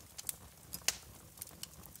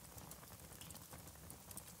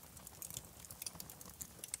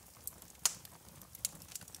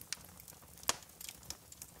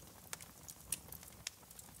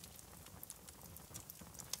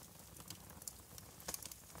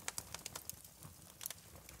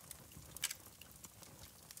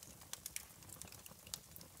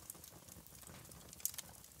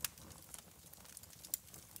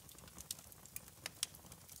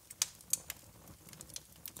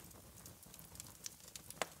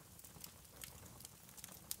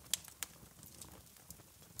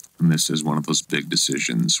 And this is one of those big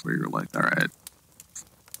decisions where you're like, all right,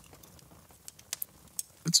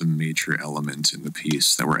 that's a major element in the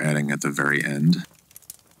piece that we're adding at the very end.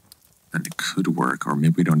 And it could work, or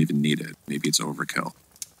maybe we don't even need it. Maybe it's overkill.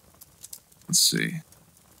 Let's see.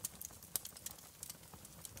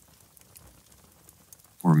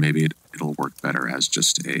 Or maybe it'll work better as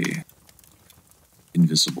just a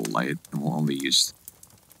invisible light, and we'll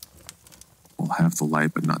have the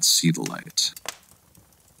light but not see the light.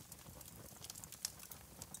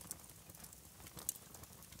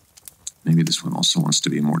 Maybe this one also wants to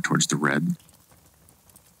be more towards the red.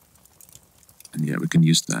 And yeah, we can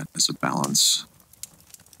use that as a balance.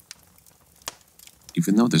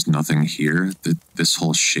 Even though there's nothing here, this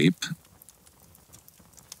whole shape,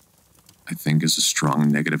 I think, is a strong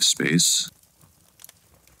negative space.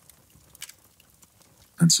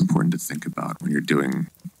 That's important to think about when you're doing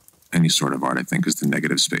any sort of art, I think, is the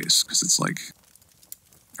negative space, because it's like,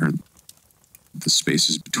 or the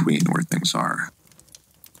spaces between where things are.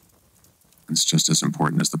 It's just as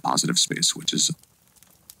important as the positive space, which is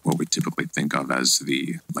what we typically think of as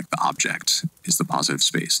the object is the positive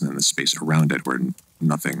space, and then the space around it where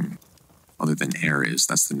nothing other than air is,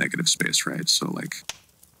 that's the negative space, right? So like,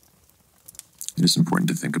 it is important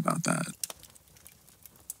to think about that.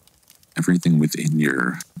 Everything within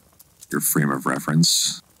your frame of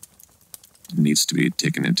reference needs to be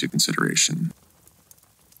taken into consideration.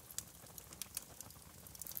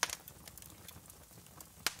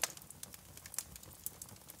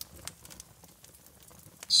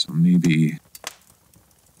 So maybe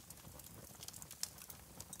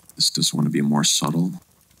this does want to be more subtle,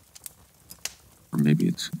 or maybe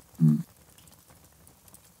it's kind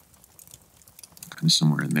of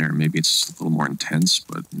somewhere in there. Maybe it's a little more intense,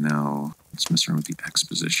 but now let's mess around with the X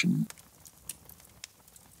position.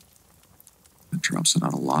 It drops it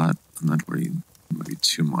out a lot. I'm not worried, maybe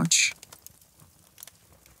too much.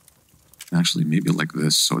 Actually, maybe like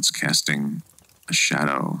this, so it's casting a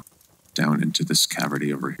shadow down into this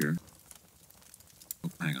cavity over here. Oh,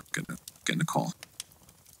 hang on, getting a call.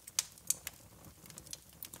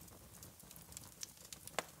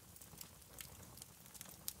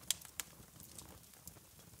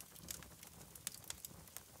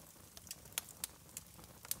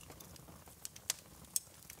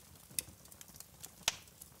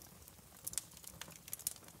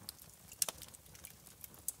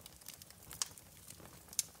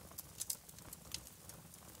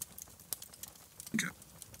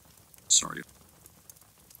 Sorry.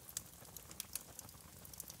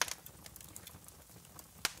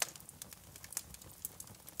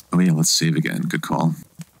 Oh yeah, let's save again. Good call.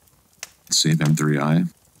 Save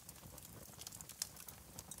M3I.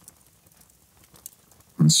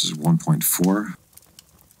 And this is 1.4.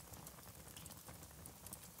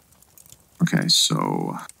 Okay,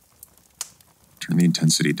 so turn the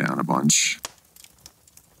intensity down a bunch.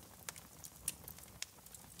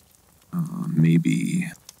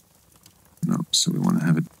 Maybe... Nope, so we want to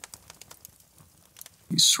have it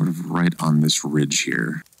be sort of right on this ridge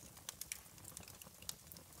here.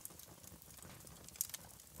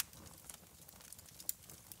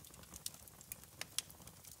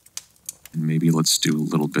 And maybe let's do a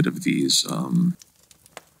little bit of these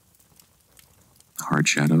hard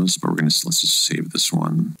shadows, but let's just save this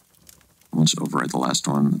one. We'll just override the last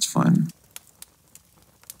one, that's fine.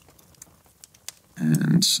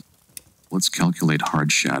 And let's calculate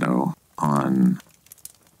hard shadow on,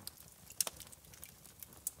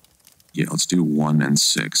 yeah, let's do 1 and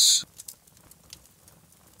 6.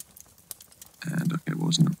 And okay, what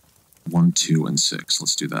was it? 1, 2, and 6.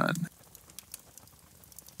 Let's do that.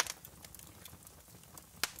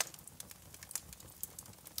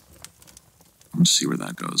 Let's see where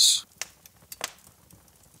that goes.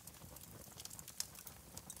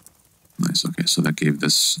 Nice, okay, so that gave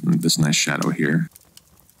this nice shadow here.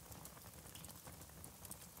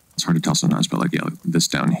 It's hard to tell sometimes, but like, yeah, this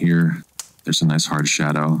down here, there's a nice hard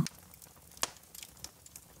shadow.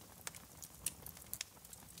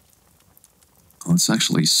 Let's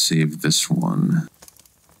actually save this one.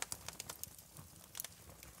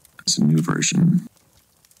 It's a new version.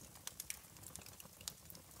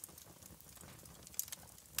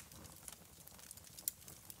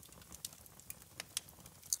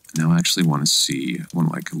 Now I actually want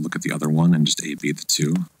to look at the other one and just A/B the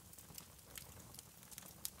two.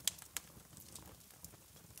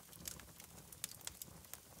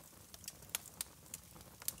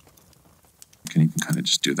 You can kind of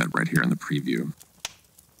just do that right here in the preview.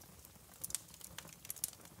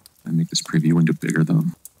 I make this preview window bigger though.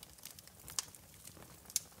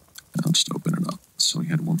 I'll just open it up. So we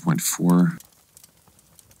had 1.4.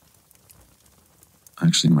 I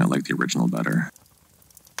actually might like the original better.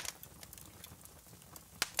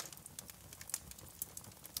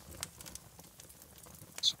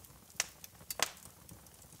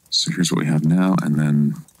 So here's what we have now, and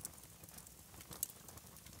then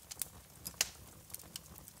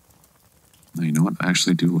now, you know what? I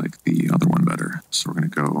actually do like the other one better. So we're going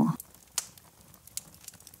to go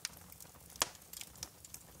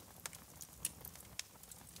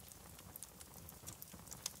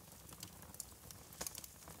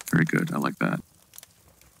very good. I like that.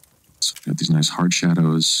 So we've got these nice hard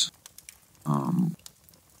shadows.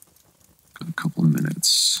 Got a couple of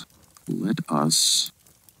minutes. Let us.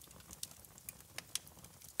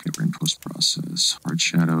 Okay, we're in post-process. Hard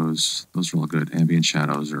shadows. Those are all good. Ambient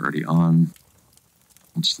shadows are already on.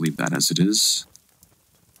 We'll just leave that as it is.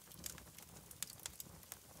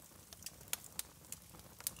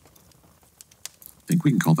 I think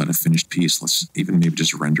we can call that a finished piece. Let's even maybe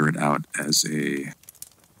just render it out as at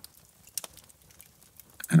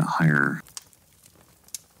a higher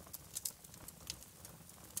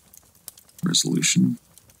resolution.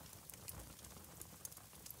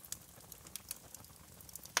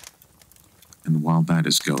 And while that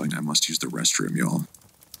is going, I must use the restroom, y'all.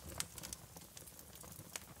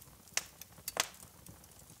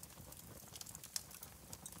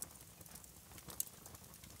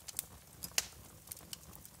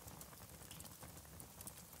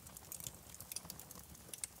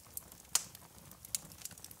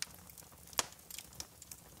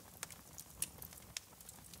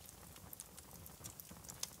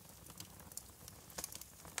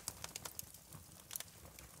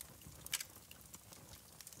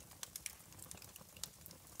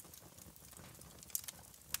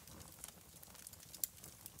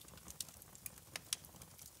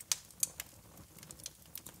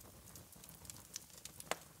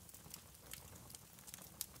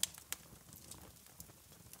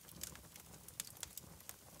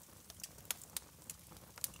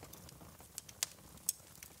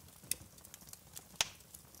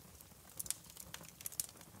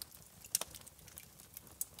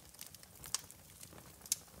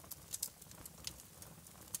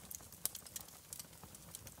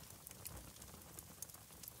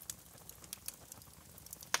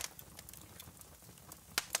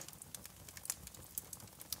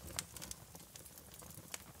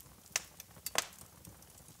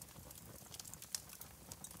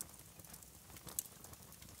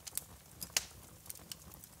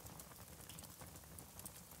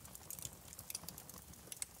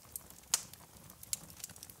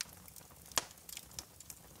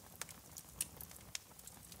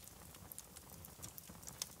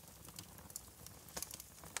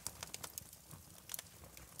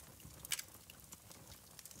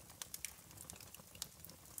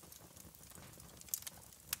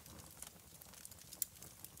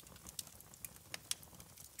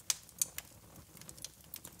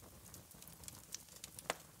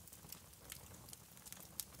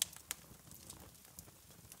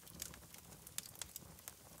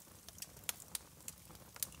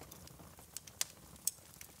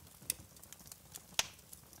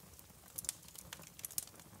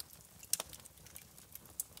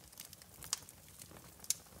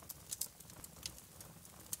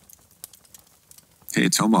 Hey,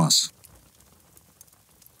 Tomas.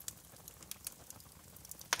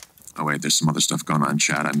 Oh wait, there's some other stuff going on in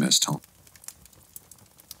chat I missed. Hold.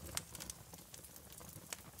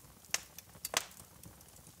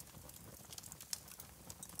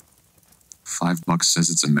 $5 says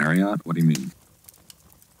it's a Marriott? What do you mean?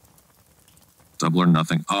 Double or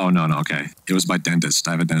nothing? Oh, no, okay. It was my dentist.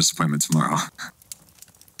 I have a dentist appointment tomorrow.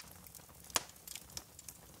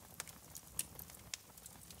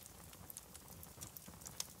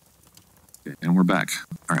 Okay, and we're back.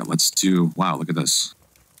 All right, let's do... Wow, look at this.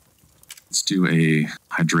 Let's do a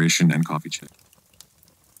hydration and coffee check.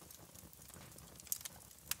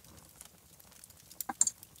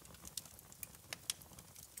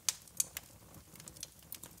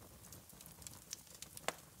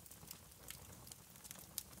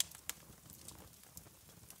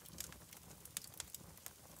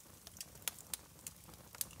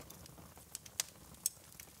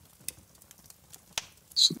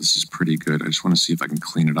 So this is pretty good. I just want to see if I can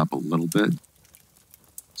clean it up a little bit.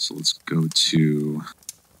 So let's go to...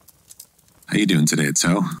 How you doing today,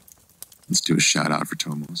 Toe? Let's do a shout out for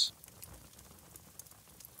Tomos.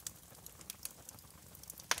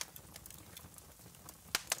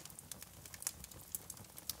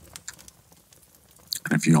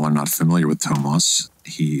 And if you all are not familiar with Tomos,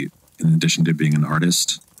 he, in addition to being an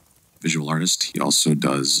artist, visual artist, he also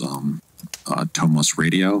does Tomos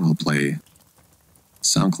Radio. He'll play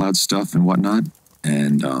SoundCloud stuff and whatnot.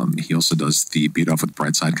 And he also does the Beat Off with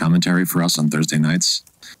Brightside commentary for us on Thursday nights,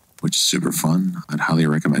 which is super fun. I'd highly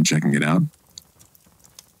recommend checking it out.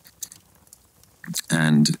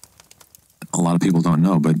 And a lot of people don't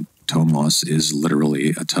know, but toe moss is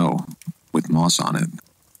literally a toe with moss on it.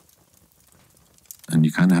 And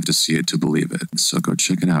you kind of have to see it to believe it. So go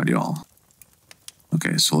check it out, y'all.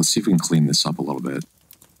 Okay, so let's see if we can clean this up a little bit.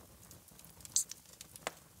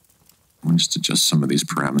 I'll just adjust some of these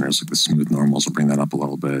parameters, like the smooth normals. We'll bring that up a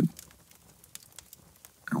little bit.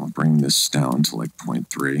 And we'll bring this down to like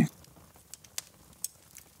 0.3.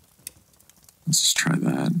 Let's just try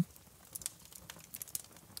that.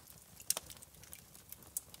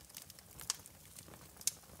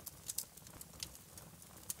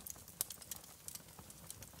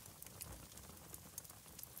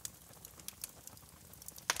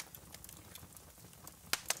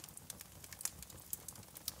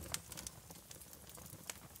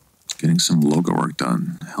 Getting some logo work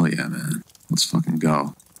done. Hell yeah, man. Let's fucking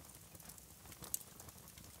go.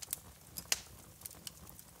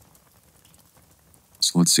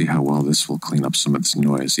 So let's see how well this will clean up some of this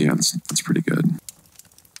noise. Yeah, that's pretty good.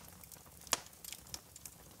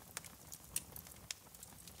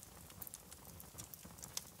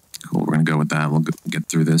 Cool, we're gonna go with that. We'll get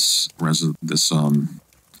through this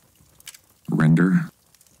render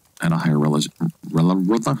at a higher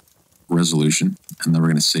resolution, and then we're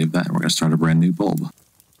going to save that, and we're going to start a brand new bulb.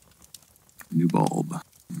 New bulb.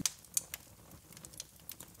 You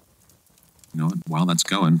know what? While that's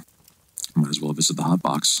going, I might as well visit the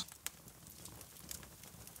hotbox.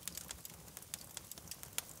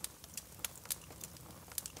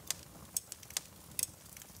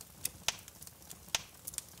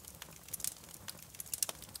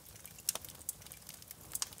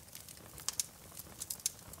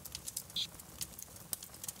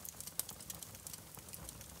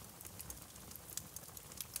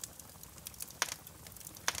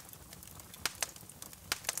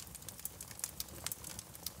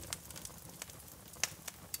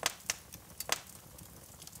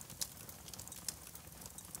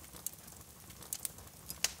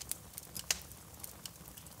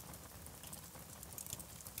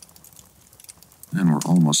 And we're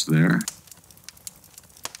almost there.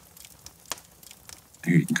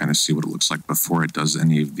 Here you can kind of see what it looks like before it does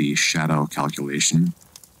any of the shadow calculation.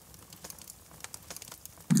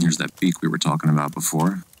 And here's that beak we were talking about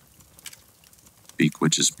before. Beak,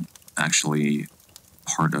 which is actually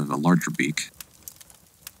part of a larger beak.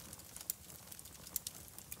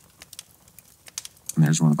 And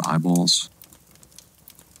there's one of the eyeballs.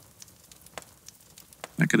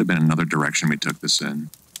 That could have been another direction we took this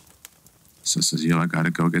in. So it says, yo, I gotta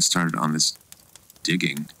go get started on this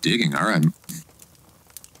digging. Digging, all right.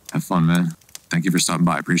 Have fun, man. Thank you for stopping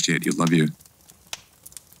by. I appreciate you. Love you.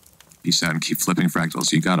 Peace out and keep flipping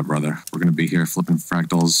fractals. You got it, brother. We're gonna be here flipping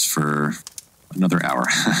fractals for another hour.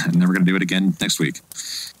 And then we're gonna do it again next week.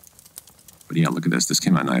 But yeah, look at this. This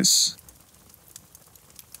came out nice.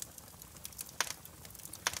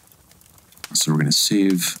 So we're gonna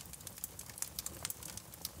save.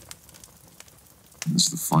 This is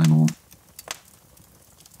the final.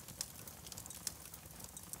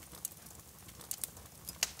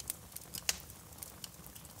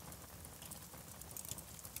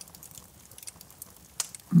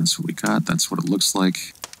 And that's what we got. That's what it looks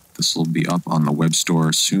like. This will be up on the web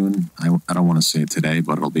store soon. I don't want to say it today,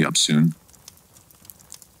 but it'll be up soon.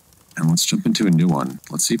 And let's jump into a new one.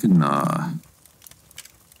 Let's even, okay,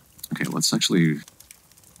 let's actually,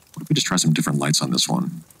 what if we just try some different lights on this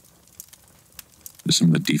one? There's some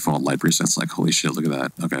of the default light presets, like, holy shit, look at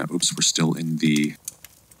that. Okay, oops, we're still in the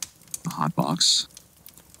hot box.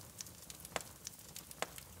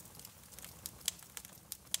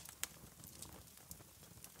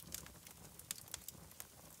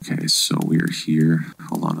 Okay, so we're here.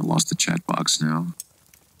 Hold on, I lost the chat box now.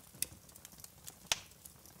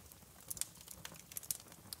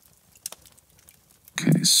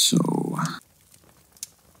 Okay, so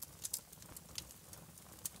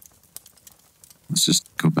let's just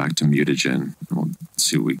go back to mutagen and we'll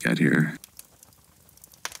see what we get here.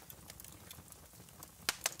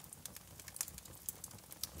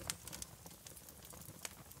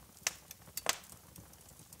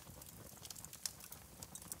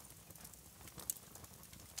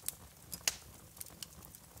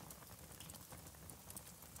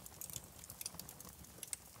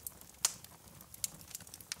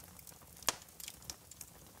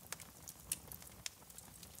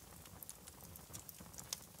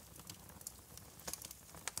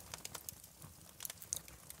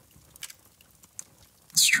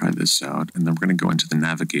 this out, and then we're going to go into the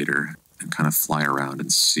navigator and kind of fly around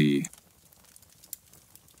and see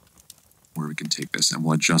where we can take this, and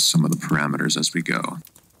we'll adjust some of the parameters as we go.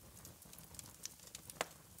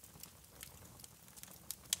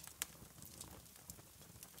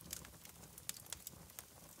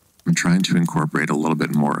 I'm trying to incorporate a little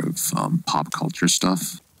bit more of pop culture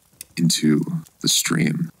stuff into the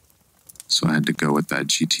stream. So I had to go with that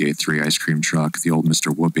GTA 3 ice cream truck, the old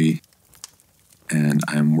Mr. Whoopi, and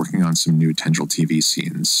I'm working on some new Tendril TV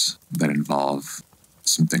scenes that involve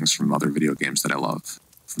some things from other video games that I love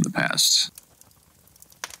from the past.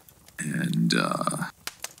 And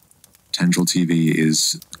Tendril TV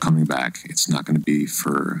is coming back. It's not going to be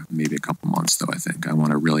for maybe a couple months, though, I think. I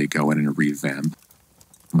want to really go in and revamp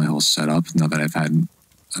my whole setup now that I've had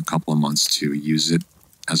a couple of months to use it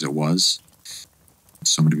as it was.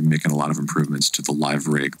 So I'm going to be making a lot of improvements to the live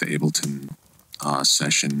rig, the Ableton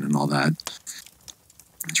session and all that.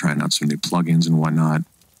 I'm trying out some new plugins and whatnot.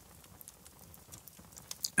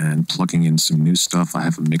 And plugging in some new stuff. I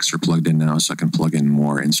have a mixer plugged in now, so I can plug in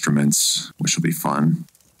more instruments, which will be fun.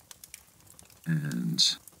 And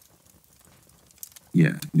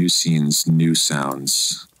yeah, new scenes, new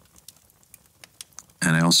sounds.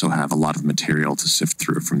 And I also have a lot of material to sift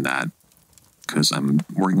through from that, because I'm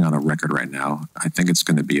working on a record right now. I think it's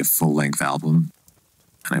going to be a full-length album,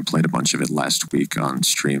 and I played a bunch of it last week on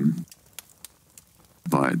stream.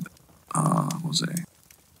 But, what was I?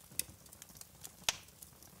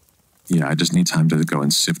 Yeah, I just need time to go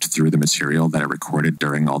and sift through the material that I recorded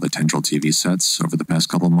during all the Tendril TV sets over the past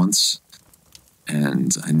couple of months,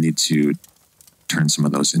 and I need to turn some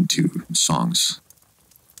of those into songs.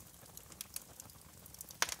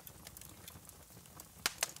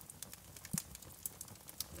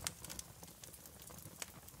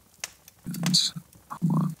 And,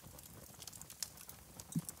 hold on.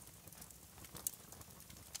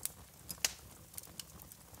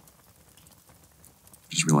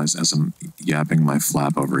 Just realized as I'm yapping my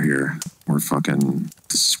flap over here,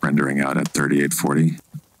 this is rendering out at 3840.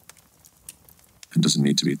 It doesn't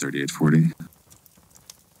need to be 3840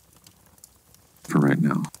 for right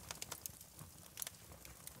now.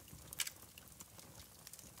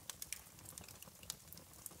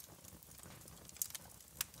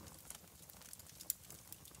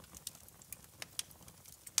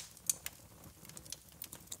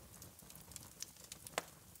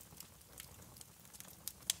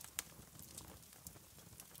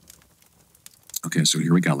 Okay, so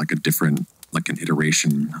here we got like an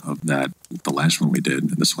iteration of that, the last one we did,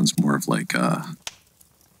 and this one's more of like, I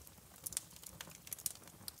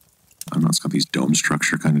don't know, it's got these dome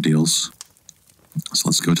structure kind of deals. So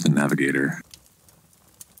let's go to the navigator.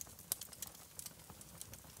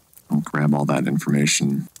 I'll grab all that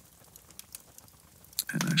information.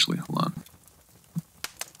 And actually, hold on.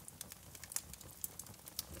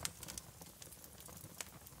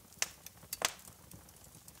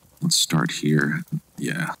 Let's start here.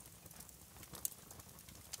 Yeah.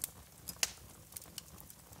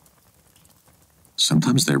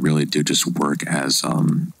 Sometimes they really do just work as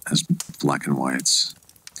black and whites.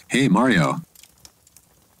 Hey, Mario.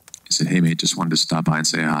 He said, hey, mate, just wanted to stop by and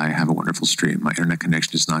say hi. Have a wonderful stream. My internet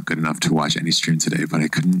connection is not good enough to watch any stream today, but I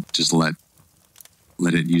couldn't just let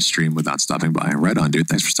you stream without stopping by. Right on, dude.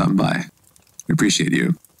 Thanks for stopping by. We appreciate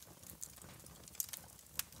you.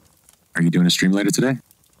 Are you doing a stream later today?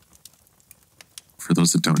 For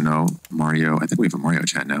those that don't know, Mario, I think we have a Mario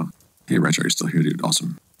chat now. Hey, Retro, you're still here, dude.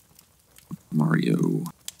 Awesome. Mario.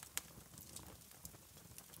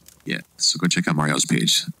 Yeah, so go check out Mario's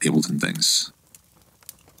page, Ableton Things.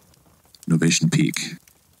 Novation Peak.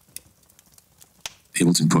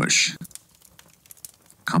 Ableton Push.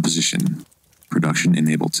 Composition. Production in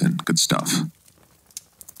Ableton. Good stuff.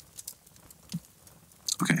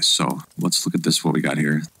 Okay, so let's look at this, what we got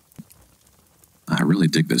here. I really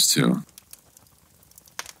dig this too.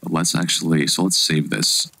 But let's save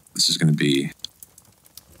this. This is going to be...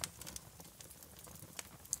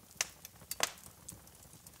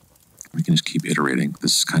 We can just keep iterating.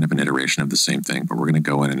 This is kind of an iteration of the same thing, but we're going to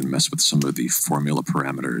go in and mess with some of the formula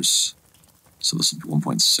parameters. So this will be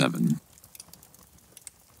 1.7.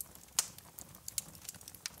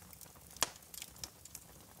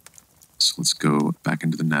 So let's go back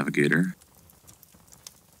into the navigator.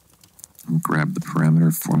 And grab the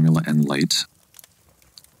parameter formula and light.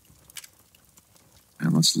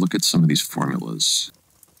 And let's look at some of these formulas.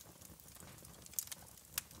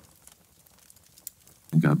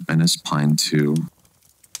 We got Venice Pine 2.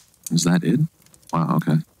 Is that it? Wow,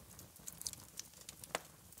 okay.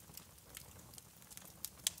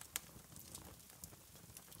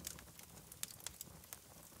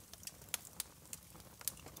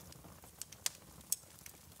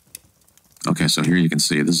 Okay, so here you can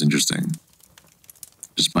see, this is interesting.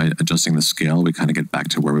 Just by adjusting the scale, we kind of get back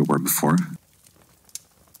to where we were before.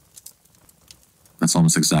 That's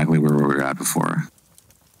almost exactly where we were at before.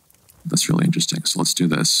 That's really interesting. So let's do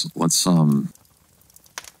this. Let's start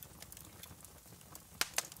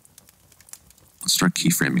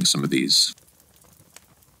keyframing some of these.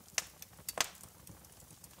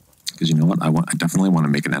 Because you know what? I definitely want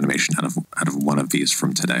to make an animation out of one of these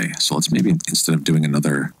from today. So let's maybe, instead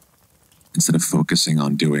of focusing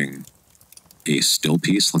on doing a still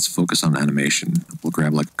piece, let's focus on animation. We'll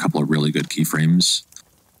grab like a couple of really good keyframes,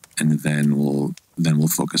 and then we'll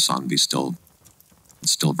focus on the still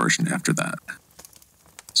version after that.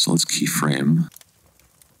 So let's keyframe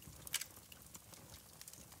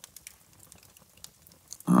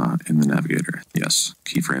in the navigator. Yes,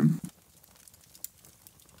 keyframe.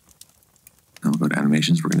 Now we'll go to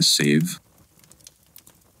animations. We're going to save.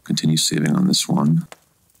 Continue saving on this one.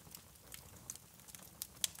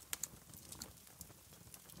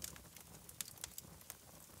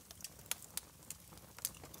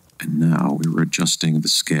 And now we were adjusting the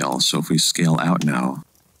scale. So if we scale out now,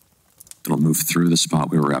 it'll move through the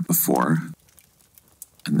spot we were at before,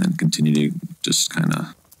 and then continue to just kind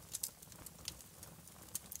of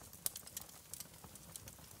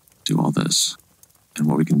do all this. And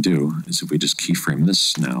what we can do is if we just keyframe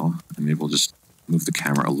this now, and maybe we'll just move the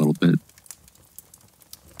camera a little bit,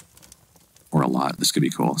 or a lot, this could be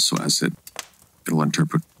cool. So as it'll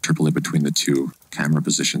interpolate between the two camera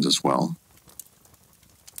positions as well.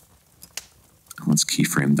 And let's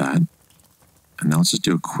keyframe that. And now let's just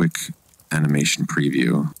do a quick animation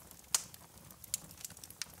preview.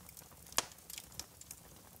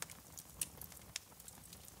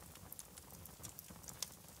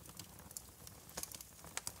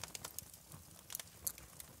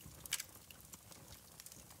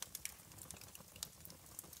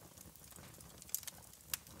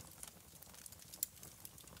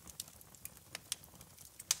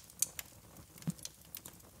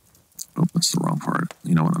 Oh, that's the wrong part.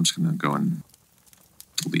 You know what? I'm just going to go and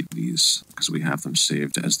delete these because we have them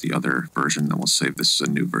saved as the other version. Then we'll save this as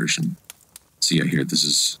a new version. So yeah, here, this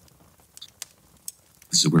is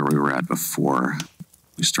where we were at before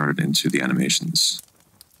we started into the animations.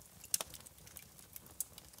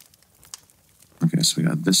 Okay, so we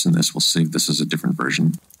got this and this. We'll save this as a different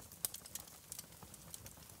version.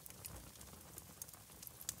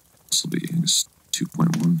 This will be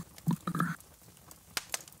 2.1, whatever.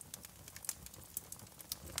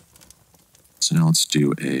 So now let's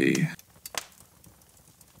do a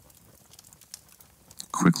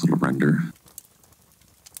quick little render.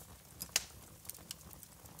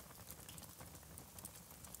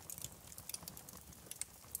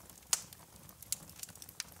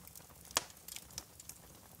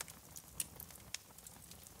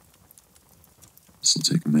 This will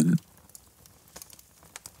take a minute.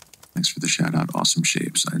 Thanks for the shout out, awesome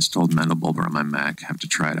shapes. I installed Mandelbulb on my Mac, have to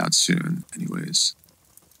try it out soon. Anyways,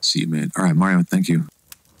 see you, mate. All right, Mario, thank you.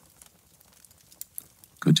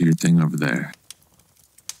 Go do your thing over there.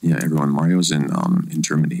 Yeah, everyone, Mario's in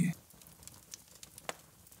Germany.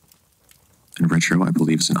 And Retro, I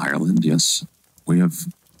believe, is in Ireland. Yes, we have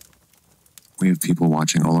people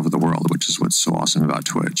watching all over the world, which is what's so awesome about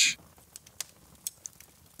Twitch.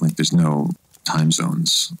 Like, there's no time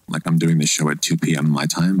zones. Like, I'm doing this show at 2 p.m. my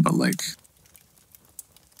time, but like,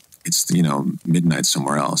 it's, you know, midnight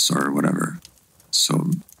somewhere else or whatever.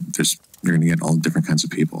 So you're gonna get all different kinds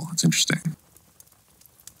of people. It's interesting.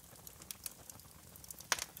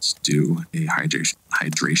 Let's do a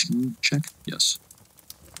hydration check. Yes.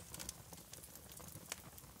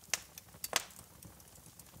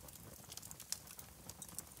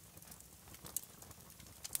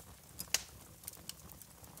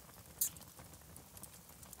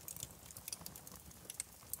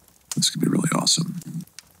 This could be really awesome.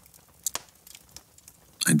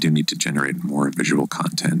 I do need to generate more visual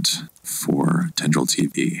content for Tendril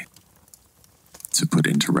TV to put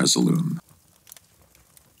into Resolume.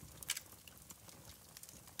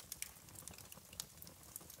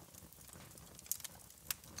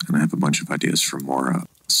 And I have a bunch of ideas for more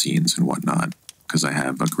scenes and whatnot, because I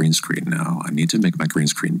have a green screen now. I need to make my green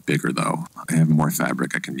screen bigger, though. I have more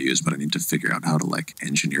fabric I can use, but I need to figure out how to, like,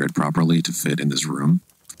 engineer it properly to fit in this room,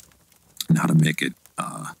 and how to make it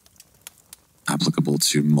applicable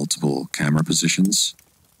to multiple camera positions.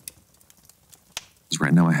 Because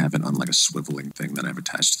right now I have it on, like, a swiveling thing that I've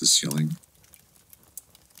attached to the ceiling.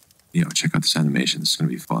 Yo, check out this animation. It's going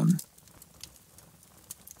to be fun.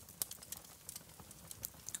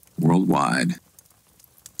 Worldwide.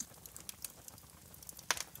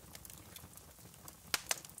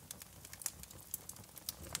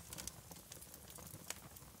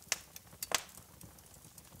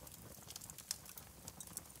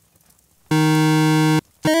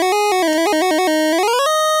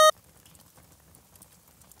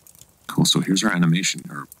 So here's our animation,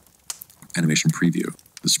 or animation preview.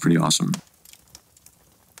 This is pretty awesome.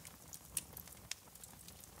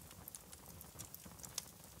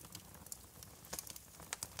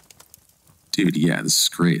 Dude, yeah, this is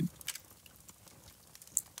great.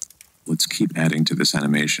 Let's keep adding to this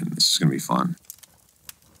animation. This is going to be fun.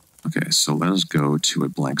 Okay, so let us go to a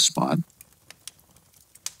blank spot.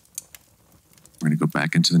 We're going to go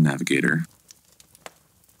back into the navigator.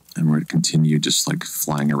 And we're going to continue just like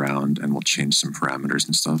flying around, and we'll change some parameters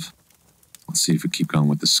and stuff. Let's see if we keep going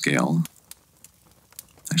with the scale.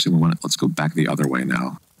 Actually, let's go back the other way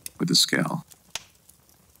now with the scale.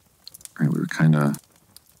 All right, we were kind of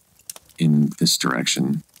in this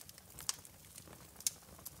direction.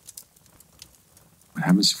 What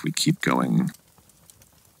happens if we keep going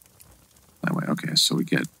that way? Okay, so it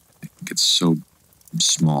gets so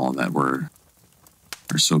small that or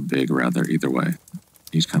so big rather, either way.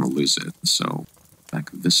 You just kind of lose it. So back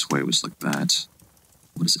this way was like that.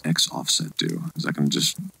 What does X offset do? Is that going to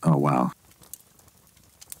just, oh wow.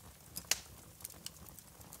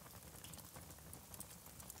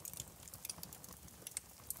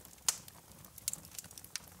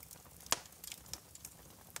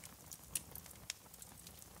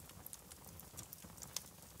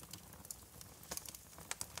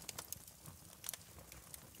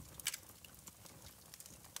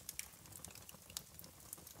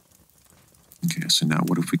 Okay, so now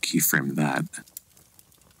what if we keyframe that?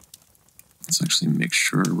 Let's actually make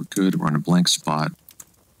sure we're good. We're on a blank spot.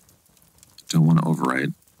 Don't want to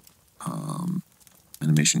overwrite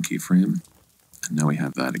animation keyframe. And now we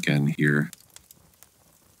have that again here.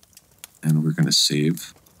 And we're going to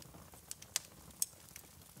save.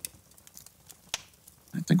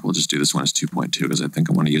 I think we'll just do this one as 2.2 because I think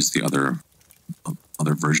I want to use the other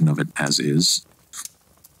version of it as is.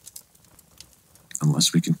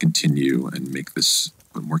 Unless we can continue and make this,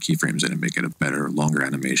 put more keyframes in and make it a better, longer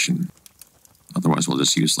animation. Otherwise, we'll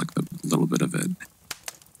just use like the little bit of it.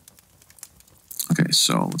 Okay,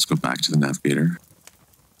 so let's go back to the navigator.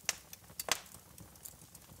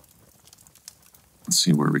 Let's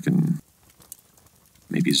see where we can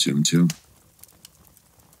maybe zoom to.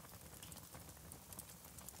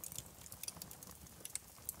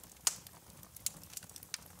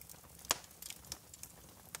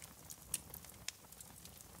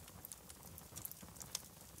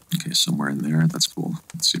 Okay, somewhere in there. That's cool.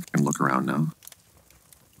 Let's see if we can look around now.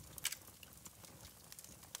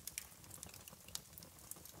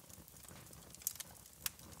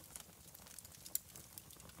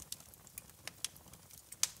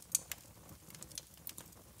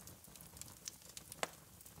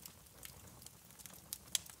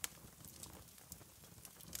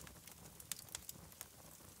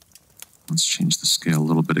 Let's change the scale a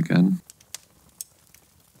little bit again.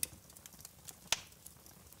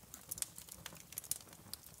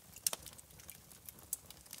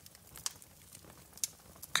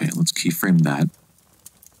 Okay, let's keyframe that.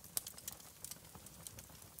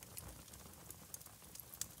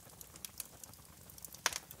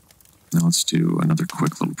 Now let's do another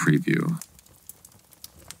quick little preview.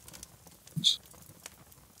 Oops.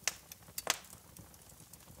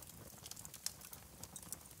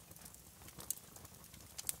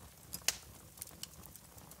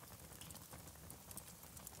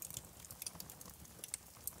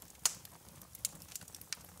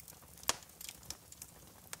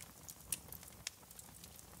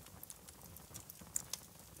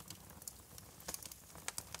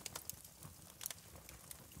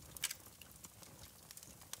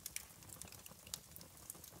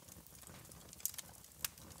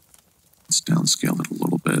 Let's downscale it a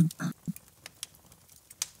little bit. I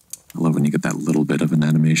love when you get that little bit of an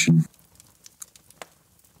animation.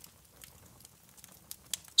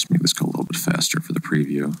 Let's make this go a little bit faster for the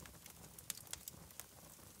preview.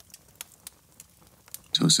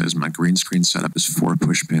 So it says, my green screen setup is 4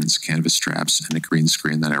 push pins, canvas straps, and a green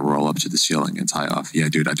screen that I roll up to the ceiling and tie off. Yeah,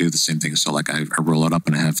 dude, I do the same thing. So like I roll it up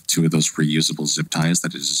and I have 2 of those reusable zip ties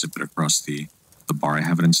that I just zip it across the bar I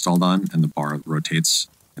have it installed on, and the bar rotates.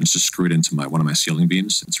 And it's just screwed into one of my ceiling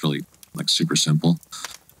beams. It's really like super simple.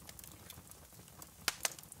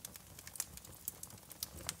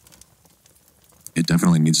 It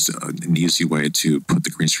definitely needs an easy way to put the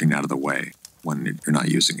green screen out of the way when you're not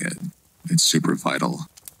using it. It's super vital.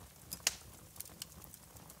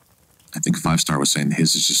 I think 5-Star was saying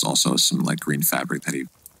his is just also some like green fabric that he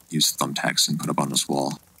used thumbtacks and put up on his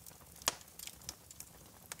wall.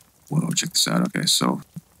 Whoa, check this out. Okay, so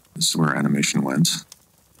this is where animation went.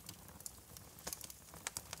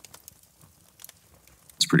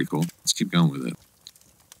 It's pretty cool. Let's keep going with it.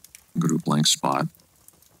 Go to a blank spot,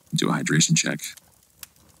 do a hydration check.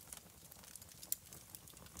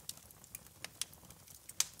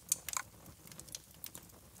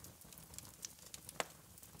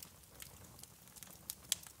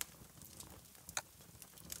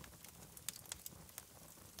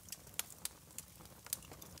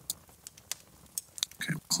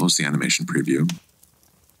 close the animation preview.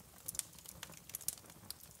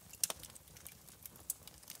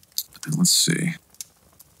 And let's see.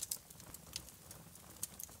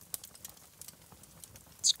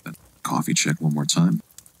 Let's get that coffee check one more time.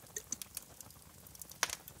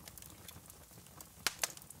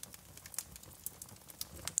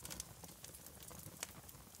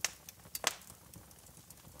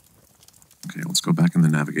 Okay, let's go back in the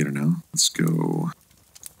navigator now. Let's go.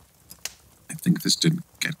 I think this did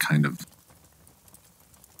get kind of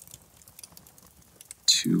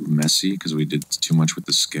too messy because we did too much with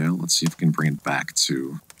the scale. Let's see if we can bring it back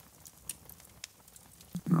to...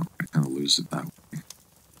 No, I kind of lose it that way.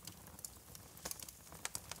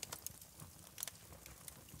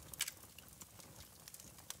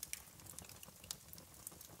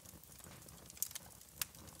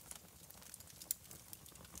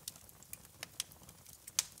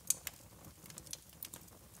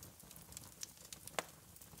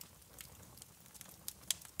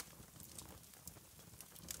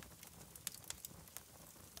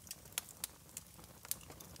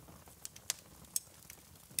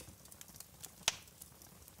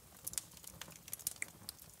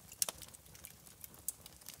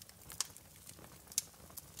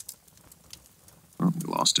 Oh,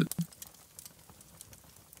 we lost it.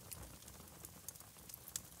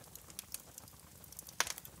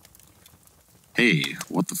 Hey,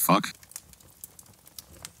 what the fuck?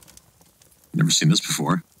 Never seen this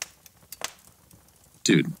before.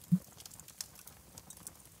 Dude.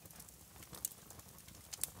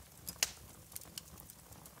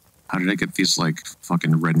 How did I get these, like,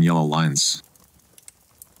 fucking red and yellow lines?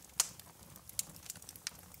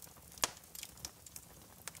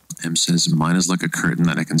 M says, mine is like a curtain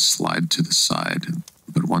that I can slide to the side,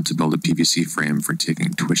 but want to build a PVC frame for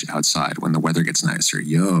taking Twitch outside when the weather gets nicer.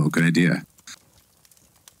 Yo, good idea.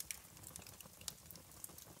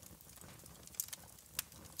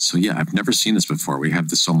 So yeah, I've never seen this before. We have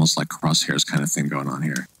this almost like crosshairs kind of thing going on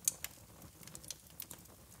here.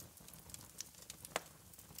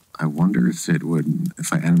 I wonder if it would,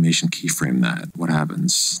 if I animation keyframe that, what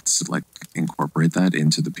happens? Does it like incorporate that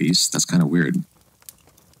into the piece? That's kind of weird.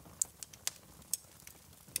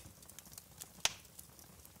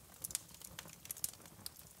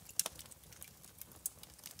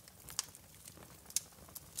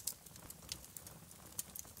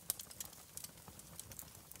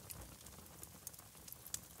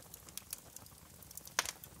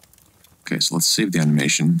 Okay, so let's save the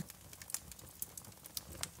animation.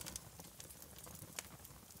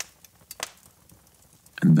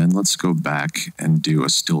 And then let's go back and do a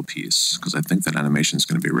still piece, because I think that animation is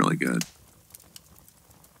going to be really good.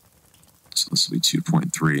 So this will be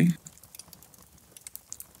 2.3.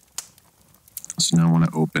 So now I want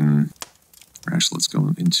to open, or actually let's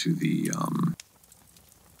go into the,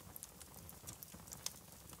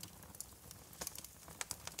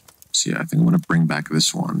 so yeah, I think I want to bring back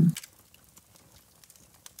this one.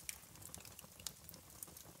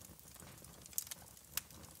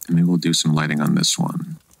 And maybe we'll do some lighting on this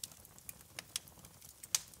one.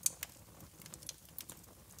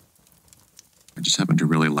 I just happen to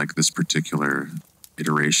really like this particular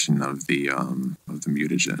iteration of the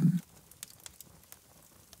mutagen. And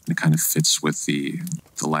it kind of fits with the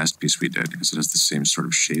last piece we did because it has the same sort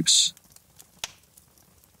of shapes.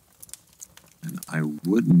 And I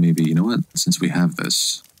would maybe, you know what, since we have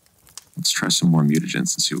this, let's try some more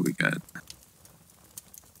mutagens and see what we get.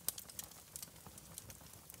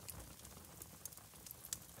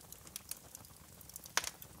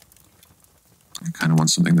 I kind of want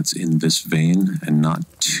something that's in this vein and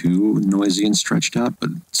not too noisy and stretched out, but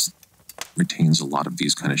retains a lot of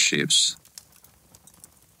these kind of shapes.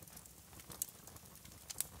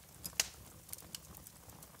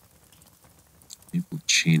 Maybe we'll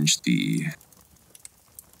change the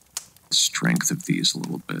strength of these a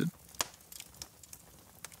little bit.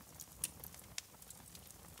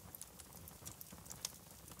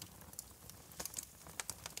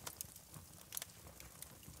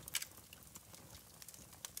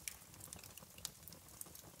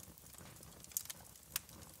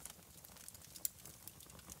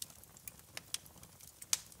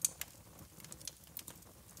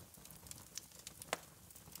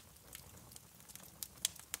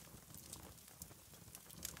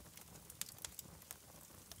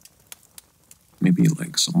 Maybe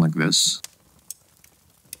like something like this.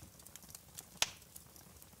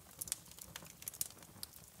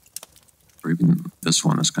 Or even this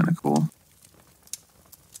one is kind of cool.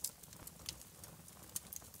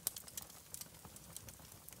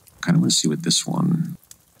 Kind of want to see what this one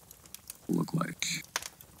will look like.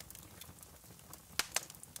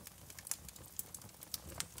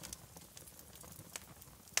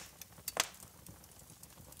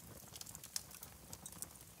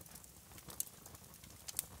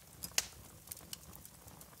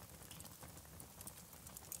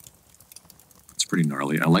 pretty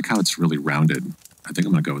gnarly. I like how it's really rounded. I think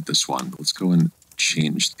I'm going to go with this one. Let's go and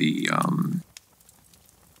change the,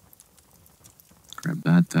 grab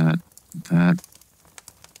that.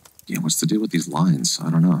 Yeah, what's the deal with these lines? I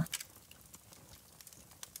don't know.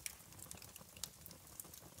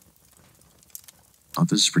 Oh,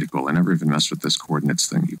 this is pretty cool. I never even messed with this coordinates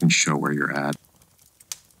thing. You can show where you're at.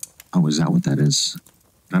 Oh, is that what that is?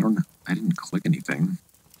 I don't know. I didn't click anything.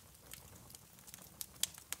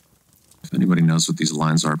 If anybody knows what these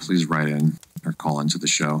lines are, please write in or call into the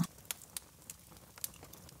show.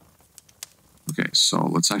 Okay, so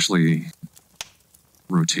let's actually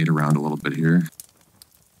rotate around a little bit here.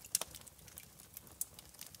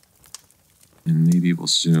 And maybe we'll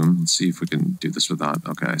zoom. Let's see if we can do this without...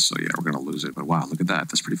 Okay, so yeah, we're going to lose it. But wow, look at that.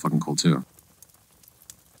 That's pretty fucking cool too.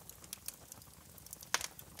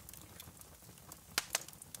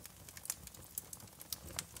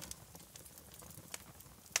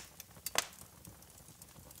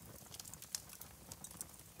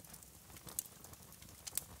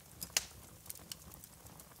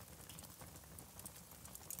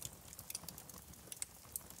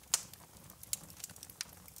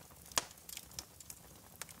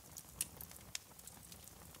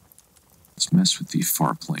 Let's mess with the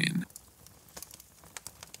far plane.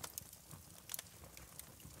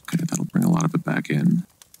 Okay, that'll bring a lot of it back in.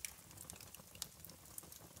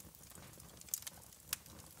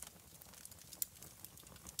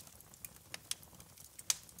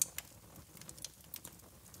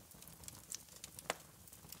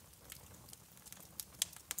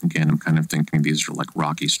 Again, I'm kind of thinking these are like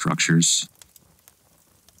rocky structures.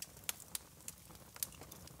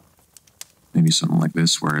 Maybe something like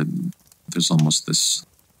this where there's almost this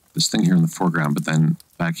thing here in the foreground, but then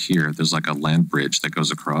back here, there's like a land bridge that goes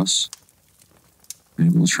across.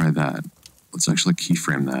 Maybe we'll try that. Let's actually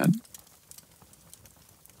keyframe that.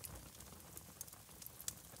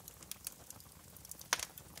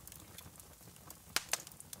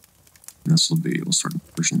 And this will be, we'll start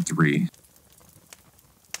version 3.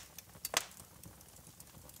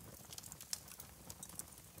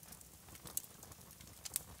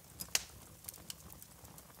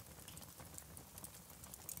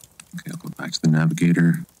 Okay, I'll go back to the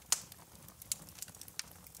navigator.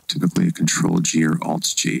 Typically a Control G or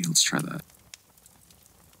Alt G. Let's try that.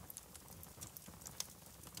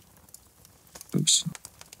 Oops.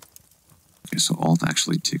 Okay, so Alt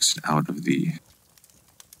actually takes it out of the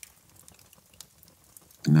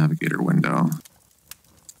navigator window.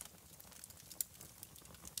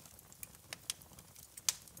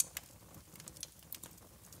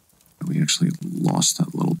 We actually lost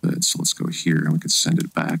that a little bit, so let's go here and we can send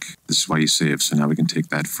it back. This is why you save, so now we can take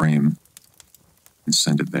that frame and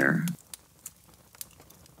send it there.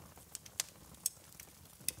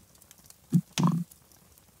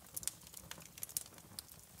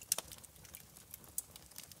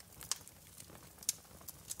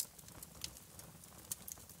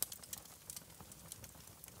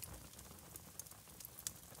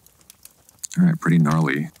 All right, pretty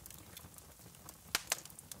gnarly.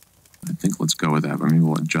 I think let's go with that, but maybe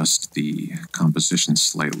we'll adjust the composition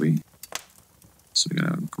slightly. So we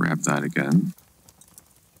gotta grab that again.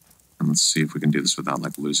 And let's see if we can do this without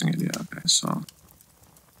like losing it. Yeah, okay, so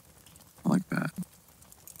I like that.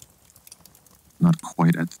 Not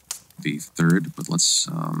quite at the third, but let's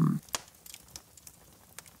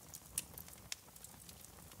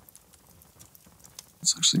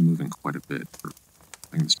it's actually moving quite a bit. For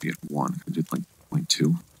letting this be at 1. I did like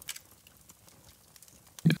 0.2.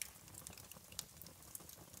 Yeah.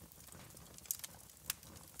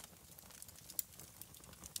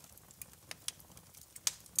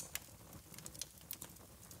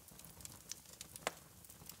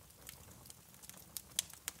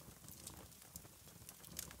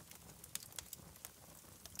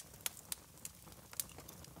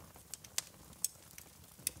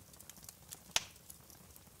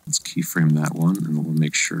 Let's keyframe that one, and we'll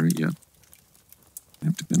make sure, yep. We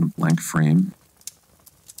have to be in a blank frame.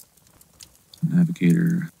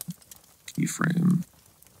 Navigator, keyframe.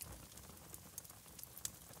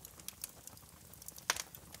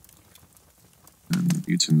 And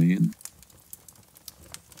view to main.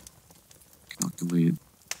 Calculate.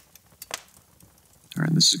 All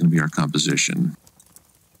right, this is going to be our composition.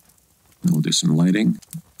 And we'll do some lighting.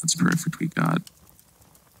 That's perfect. We got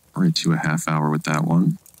right to a half hour with that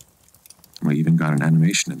one. We even got an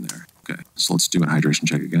animation in there. Okay, so let's do a hydration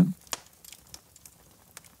check again.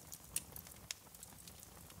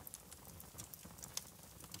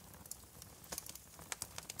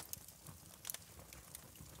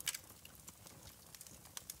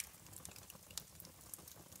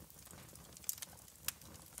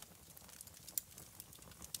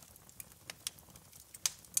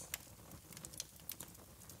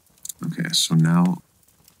 so now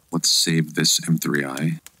let's save this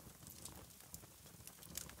M3i.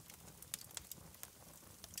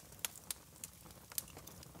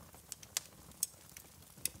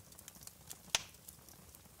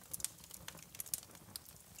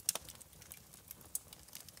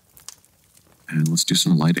 And let's do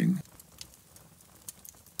some lighting.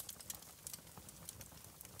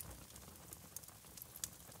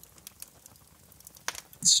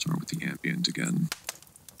 Let's start with the ambient again.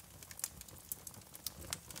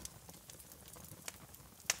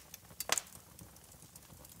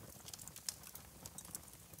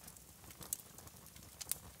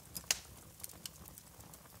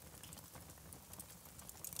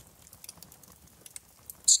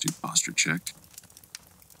 Let's do posture check.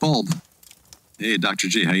 Bulb! Hey, Dr.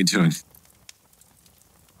 G, how you doing?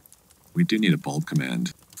 We do need a bulb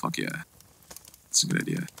command. Fuck yeah. That's a good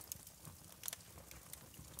idea.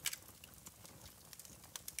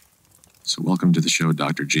 So welcome to the show,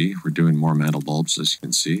 Dr. G. We're doing more Mandelbulbs, as you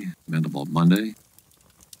can see. Mandelbulb Monday.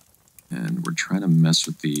 And we're trying to mess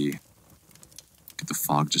with get the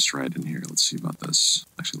fog just right in here. Let's see about this.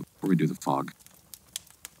 Actually, before we do the fog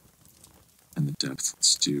and the depth,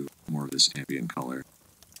 let's do more of this ambient color.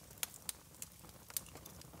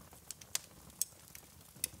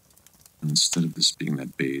 And instead of this being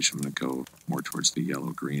that beige, I'm going to go more towards the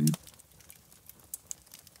yellow-green.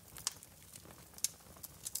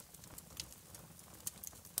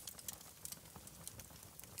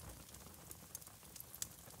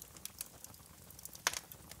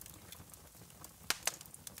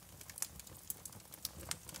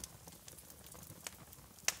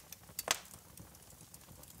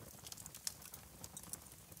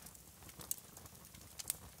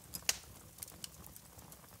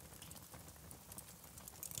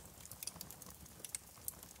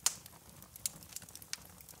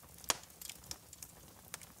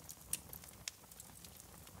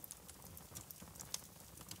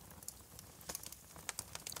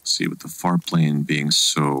 See, with the far plane being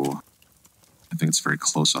so, I think it's very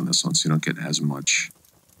close on this one, so you don't get as much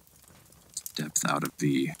depth out of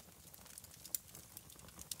the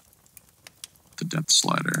depth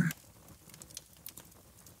slider.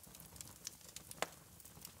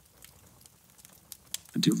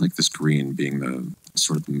 I do like this green being the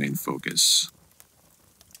sort of the main focus.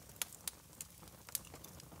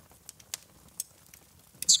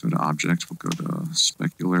 Let's go to object, we'll go to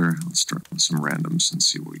specular, let's start with some randoms and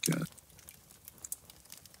see what we get.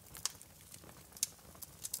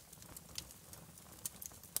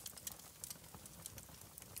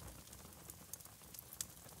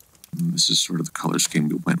 And this is sort of the color scheme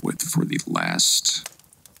we went with for the last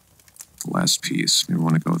piece. Maybe we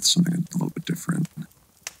want to go with something a little bit different.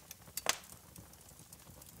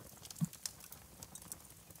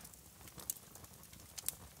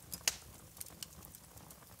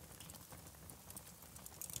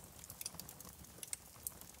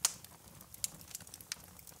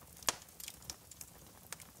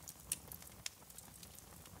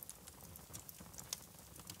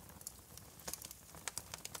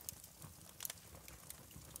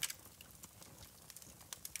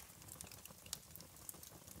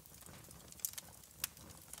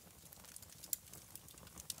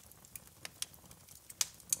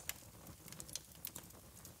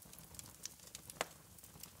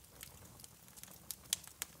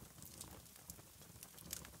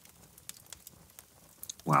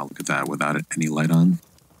 Wow, look at that, without any light on.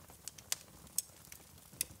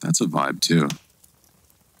 That's a vibe, too.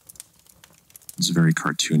 It's very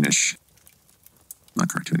cartoonish. Not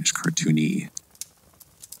cartoonish, cartoony.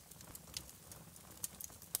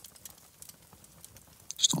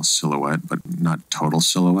 Just all silhouette, but not total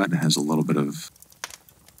silhouette. It has a little bit of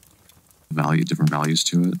different values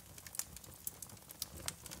to it.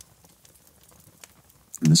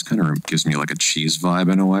 And this kind of gives me like a cheese vibe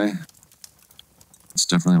in a way. It's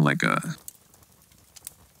definitely like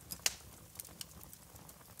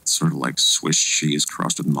sort of like Swiss cheese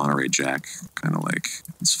crossed with Monterey Jack. Kind of like,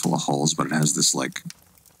 it's full of holes, but it has this like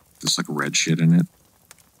red shit in it.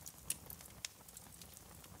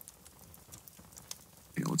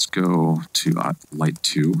 Okay, let's go to light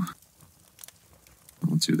 2.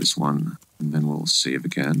 We'll do this one, and then we'll save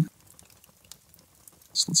again.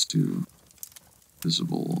 So let's do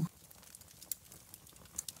visible,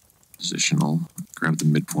 positional, grab the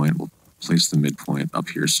midpoint. We'll place the midpoint up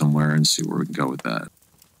here somewhere and see where we can go with that.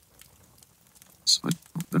 So I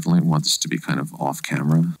definitely want this to be kind of off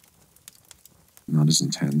camera, not as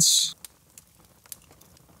intense.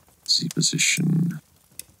 Z position.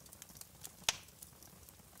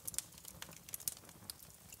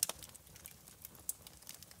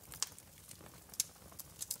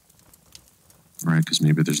 right? Because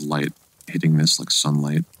maybe there's light hitting this, like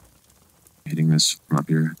sunlight hitting this from up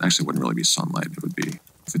here. Actually, it wouldn't really be sunlight. It would be,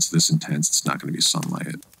 if it's this intense, it's not going to be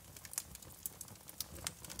sunlight.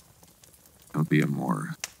 It would be a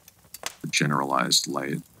more generalized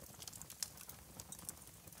light.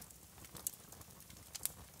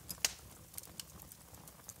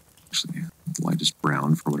 Actually, the light is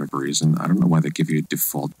brown for whatever reason. I don't know why they give you a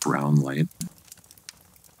default brown light.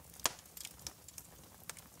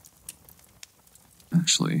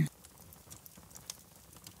 Actually,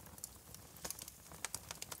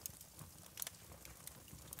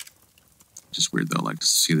 just weird though. Like,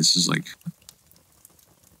 see, this is like,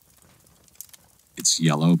 it's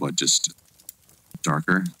yellow, but just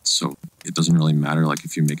darker. So it doesn't really matter. Like,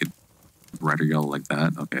 if you make it red or yellow like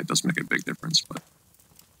that, okay, it does make a big difference. But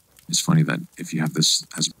it's funny that if you have this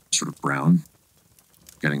as sort of brown,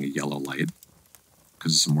 getting a yellow light,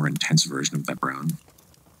 because it's a more intense version of that brown.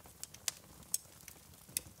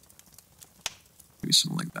 Maybe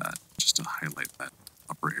something like that, just to highlight that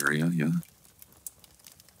upper area, yeah.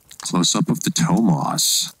 Close up of the toe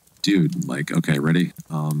moss. Dude, like, okay, ready?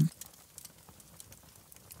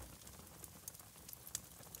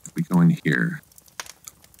 If we go in here,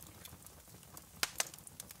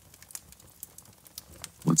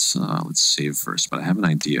 let's save first, but I have an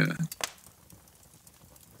idea.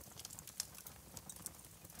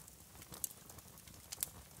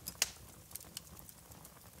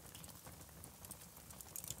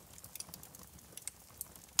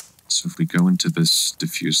 So if we go into this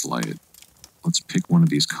diffuse light, let's pick one of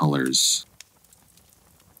these colors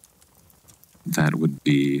that would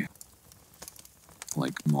be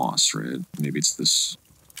like moss, right? Maybe it's this.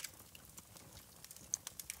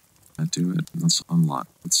 That do it? Let's unlock.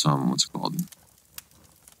 Let's what's it called?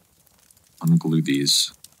 Unglue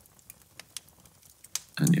these.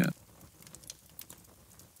 And yeah.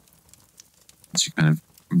 Once you kind of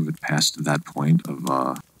move it past that point of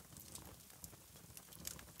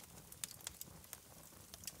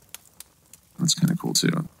that's kind of cool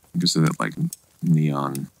too. Because of that like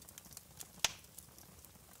neon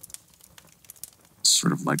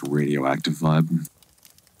sort of like radioactive vibe.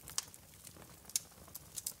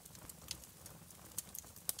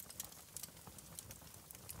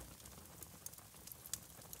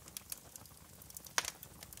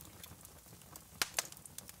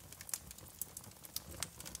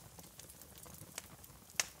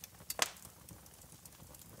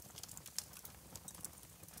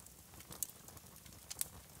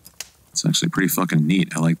 It's actually pretty fucking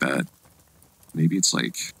neat. I like that. Maybe it's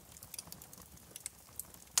like,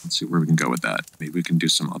 let's see where we can go with that. Maybe we can do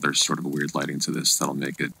some other sort of weird lighting to this that'll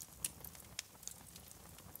make it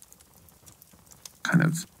kind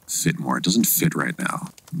of fit more. It doesn't fit right now,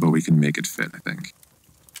 but we can make it fit, I think.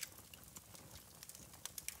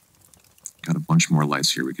 Got a bunch more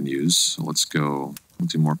lights here we can use. So let's go, we'll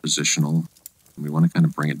do more positional. And we want to kind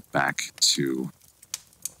of bring it back to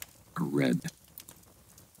a red.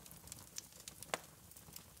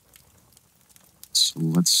 So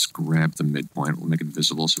let's grab the midpoint. We'll make it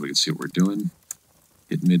visible so we can see what we're doing.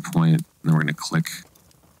 Hit midpoint, and then we're going to click.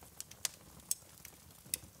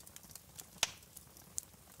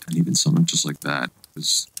 And even something just like that,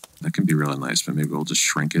 because that can be really nice, but maybe we'll just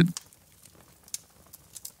shrink it.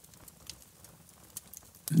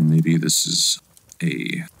 And maybe this is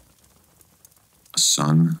a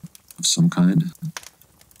sun of some kind.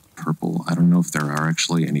 Purple. I don't know if there are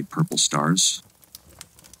actually any purple stars.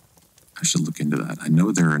 I should look into that. I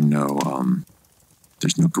know there are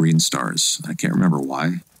there's no green stars. I can't remember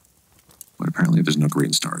why, but apparently there's no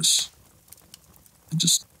green stars. I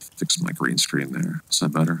just fixed my green screen there. Is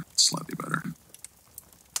that better? Slightly better.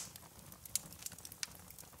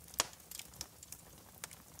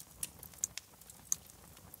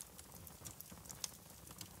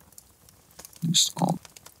 Just I'll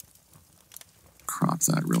crop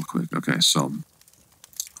that real quick. Okay, so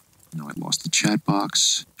now I lost the chat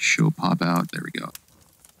box. Show pop out. There we go.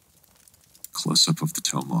 Close up of the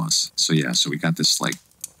toe moss. So yeah, so we got this like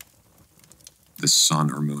this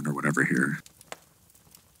sun or moon or whatever here.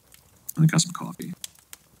 And I got some coffee.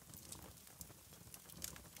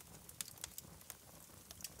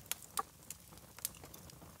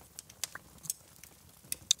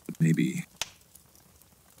 But maybe.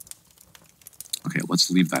 Okay, let's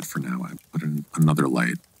leave that for now. I put in another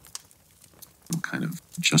light. We'll kind of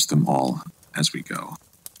adjust them all as we go.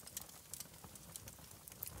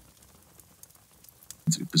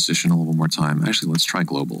 Let's do position a little more time. Actually, let's try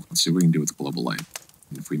global. Let's see what we can do with global light.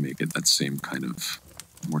 And if we make it that same kind of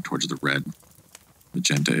more towards the red,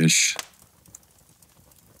 magenta-ish.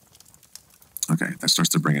 Okay, that starts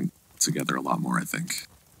to bring it together a lot more, I think.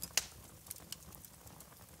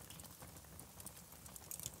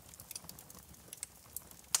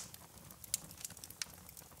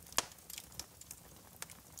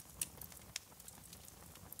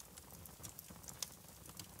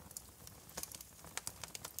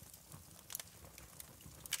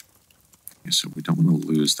 So we don't want to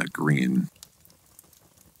lose that green.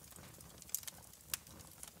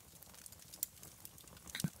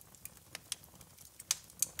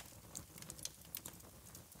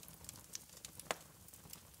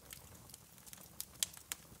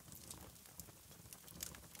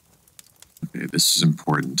 Okay, this is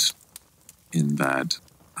important in that,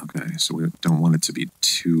 okay, so we don't want it to be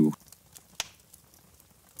too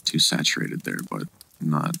saturated there, but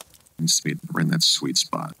not, it needs to be right in that sweet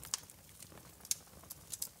spot.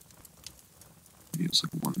 Maybe it was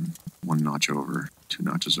like one notch over, 2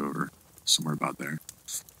 notches over, somewhere about there.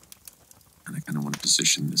 And I kind of want to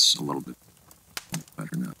position this a little bit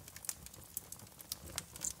better now.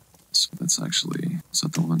 So that's actually, is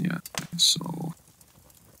that the one? Yeah. Okay, so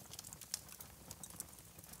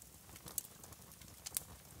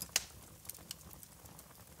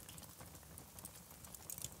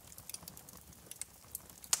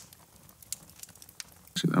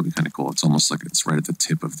that would be kind of cool. It's almost like it's right at the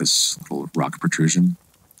tip of this little rock protrusion.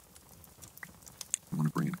 I want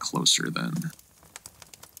to bring it closer then.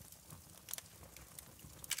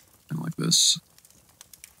 Kind of like this.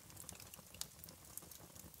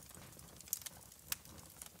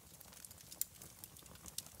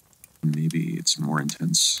 Maybe it's more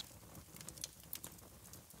intense.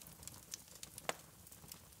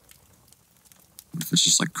 What if it's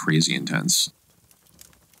just like crazy intense?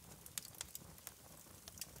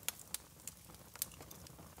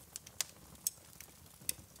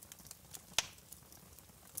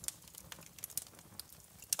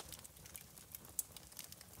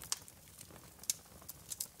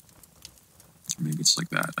 Maybe it's like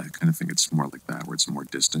that. I kind of think it's more like that, where it's more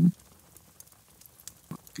distant.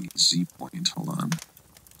 The Z point, hold on.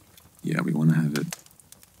 Yeah, we want to have it.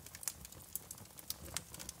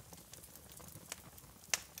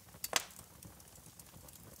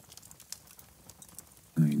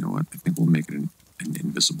 You know what? I think we'll make it an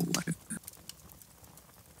invisible light.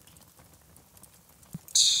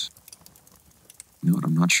 You know what?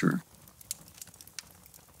 I'm not sure.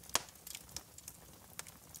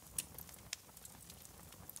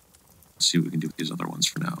 See what we can do with these other ones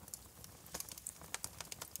for now.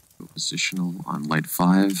 Go positional on light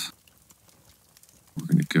 5. We're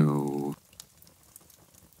going to go,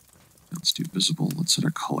 let's do visible. Let's set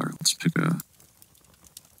our color. Let's pick a,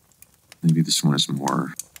 maybe this one is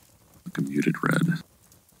more like a muted red. We'll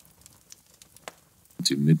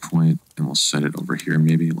do midpoint and we'll set it over here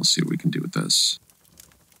maybe. And we'll see what we can do with this.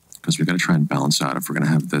 Because we got to try and balance out if we're going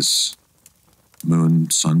to have this moon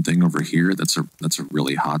sun thing over here. That's a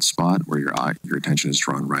really hot spot where your attention is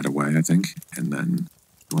drawn right away, I think. And then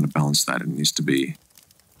you want to balance that. It needs to be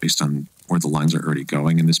based on where the lines are already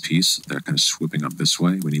going in this piece. They're kind of swooping up this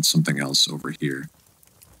way. We need something else over here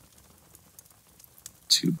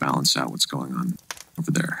to balance out what's going on over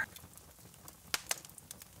there.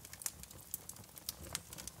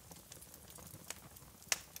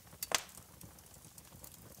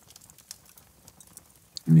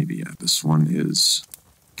 Maybe, yeah, this one is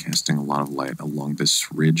casting a lot of light along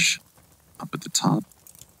this ridge up at the top.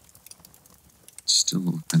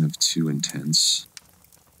 Still kind of too intense.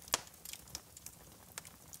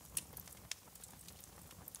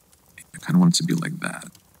 I kind of want it to be like that.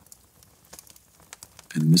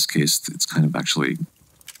 And in this case, it's kind of actually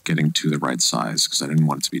getting to the right size because I didn't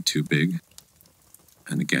want it to be too big.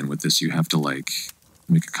 And again, with this, you have to like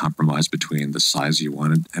make a compromise between the size you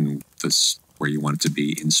wanted and this where you want it to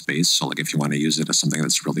be in space. So like if you want to use it as something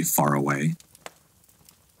that's really far away,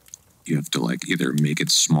 you have to like either make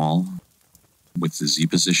it small with the Z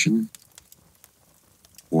position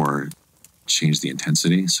or change the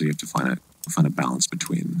intensity. So you have to find a balance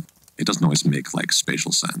between. It doesn't always make like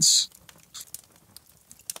spatial sense.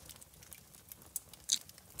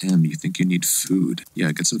 You think you need food?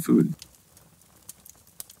 Yeah, get some food.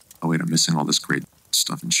 Oh wait, I'm missing all this great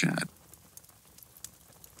stuff in chat.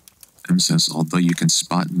 M says, although you can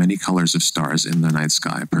spot many colors of stars in the night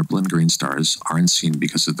sky, purple and green stars aren't seen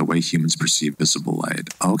because of the way humans perceive visible light.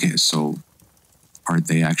 Okay, so are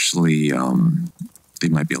they actually, they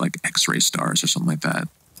might be like X-ray stars or something like that.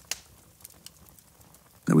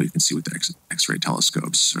 That we can see with the X-ray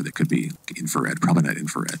telescopes, or they could be infrared, probably not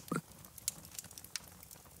infrared, but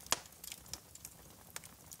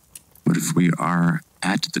if we are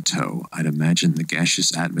at the toe, I'd imagine the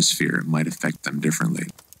gaseous atmosphere might affect them differently.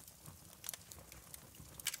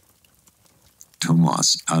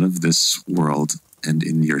 Tomas, out of this world and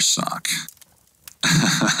in your sock.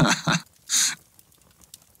 I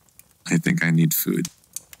think I need food.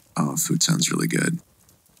 Oh, food sounds really good.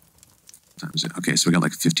 What time is it? Okay, so we got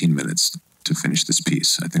like 15 minutes to finish this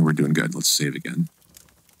piece. I think we're doing good. Let's save again.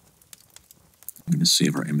 I'm going to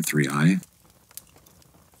save our M3i.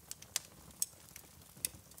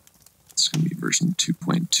 It's going to be version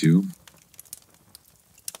 2.2.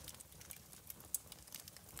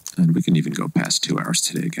 And we can even go past 2 hours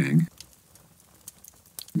today, gang.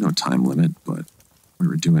 No time limit, but we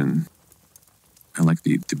were doing... I like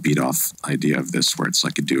the beat-off idea of this, where it's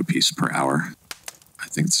like you do a piece per hour. I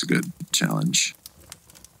think it's a good challenge.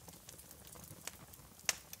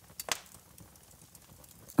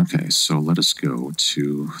 Okay, so let us go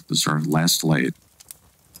to... This is our last light.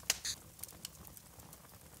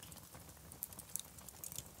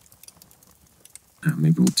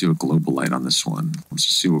 Maybe we'll do a global light on this one. Let's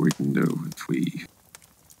just see what we can do if we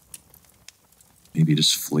maybe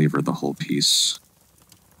just flavor the whole piece.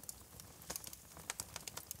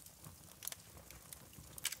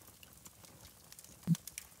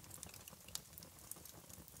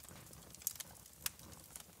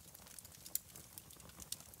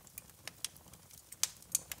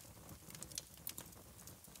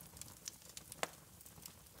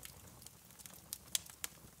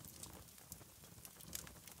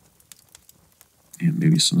 And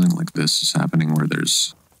maybe something like this is happening where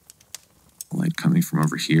there's light coming from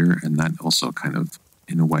over here, and that also kind of,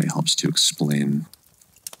 in a way, helps to explain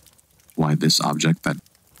why this object that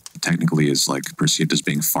technically is like perceived as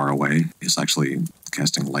being far away is actually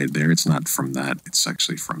casting light there. It's not from that, it's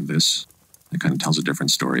actually from this. It kind of tells a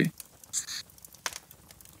different story.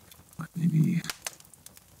 But maybe...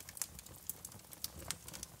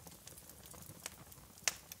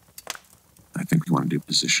 I think we want to do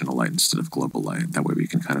positional light instead of global light. That way we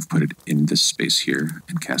can kind of put it in this space here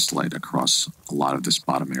and cast light across a lot of this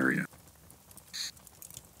bottom area.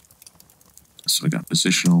 So we got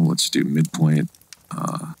positional. Let's do midpoint.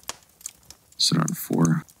 Set it on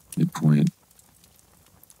 4. Midpoint.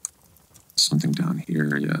 Something down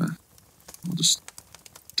here, yeah. We'll just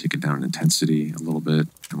take it down in intensity a little bit,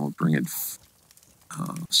 and we'll bring it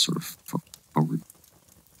sort of forward.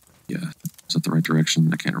 Yeah. Is that the right direction?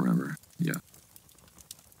 I can't remember. Yeah.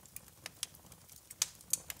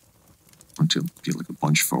 I want to be like a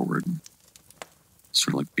bunch forward.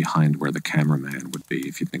 Sort of like behind where the cameraman would be,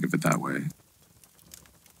 if you think of it that way.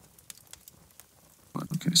 But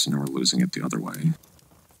okay, so now we're losing it the other way.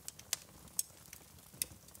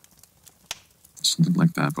 Something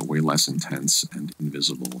like that, but way less intense and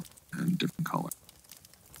invisible and different color.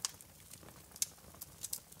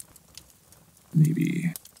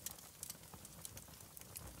 Maybe...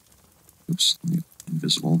 Oops,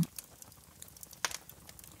 invisible.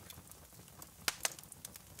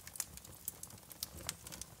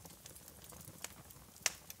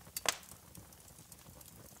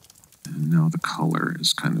 And now the color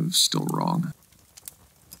is kind of still wrong.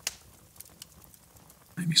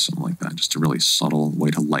 Maybe something like that, just a really subtle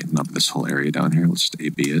way to lighten up this whole area down here. Let's just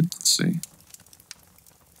A-B it, let's see.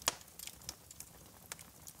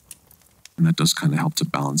 And that does kind of help to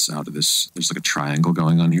balance out of this. There's like a triangle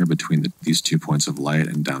going on here between these 2 points of light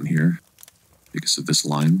and down here because of this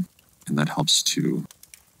line. And that helps to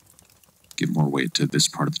give more weight to this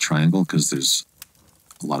part of the triangle because there's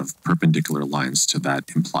a lot of perpendicular lines to that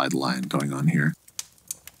implied line going on here.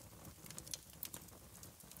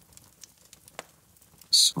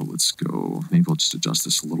 So let's go, maybe we'll just adjust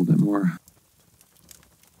this a little bit more.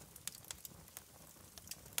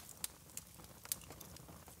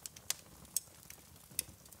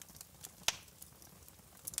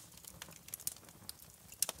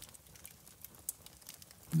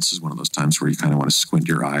 This is one of those times where you kind of want to squint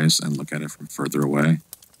your eyes and look at it from further away.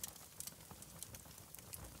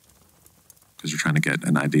 Because you're trying to get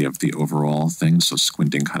an idea of the overall thing, so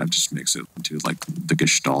squinting kind of just makes it into like the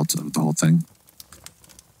gestalt of the whole thing.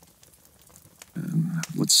 And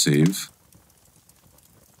let's save.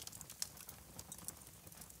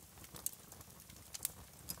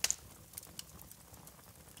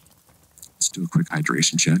 Let's do a quick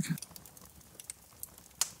hydration check.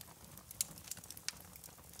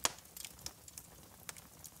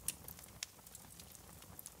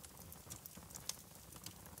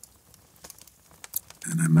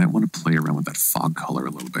 And I might want to play around with that fog color a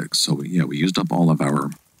little bit. So we used up all of our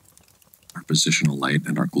positional light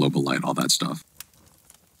and our global light, all that stuff.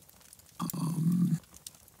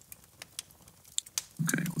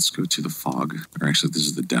 Okay, let's go to the fog. Or actually, this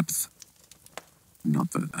is the depth,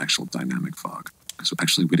 not the actual dynamic fog. So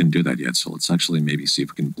actually, we didn't do that yet. So let's actually maybe see if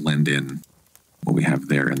we can blend in what we have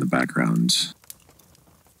there in the background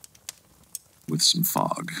with some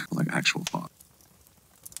fog, like actual fog.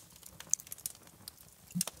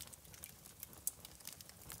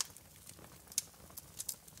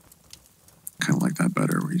 Kind of like that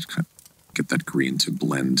better, where you kind of get that green to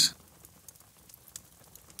blend.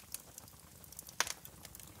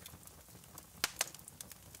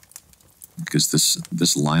 because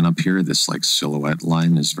this line up here, this like silhouette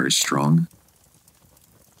line, is very strong.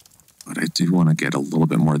 But I do want to get a little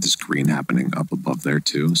bit more of this green happening up above there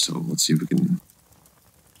too. So let's see if we can,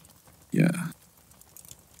 yeah.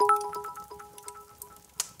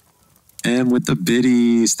 And with the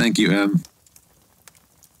biddies, thank you, Em.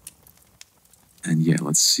 And yeah,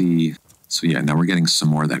 let's see. So yeah, now we're getting some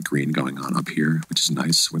more of that green going on up here, which is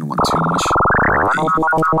nice. We don't want too much.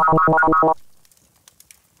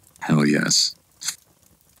 Hey. Hell yes.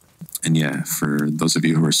 And yeah, for those of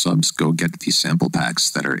you who are subs, go get these sample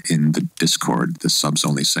packs that are in the Discord, the subs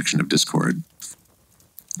only section of Discord,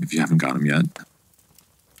 if you haven't got them yet.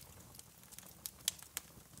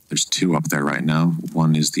 There's 2 up there right now.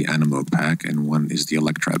 One is the Animogue pack, and one is the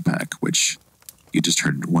Electribe pack, which you just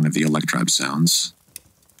heard one of the Electribe sounds.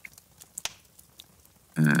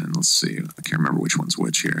 And let's see, I can't remember which one's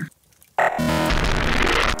which here.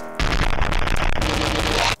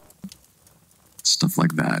 Stuff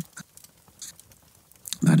like that.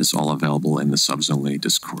 That is all available in the subs only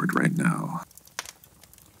Discord right now.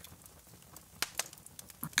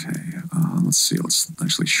 Okay, let's see, let's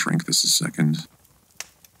actually shrink this a second.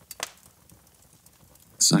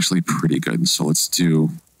 It's actually pretty good, so let's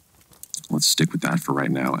stick with that for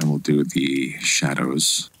right now, and we'll do the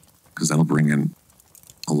shadows, because that'll bring in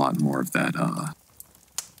a lot more of that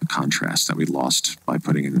contrast that we lost by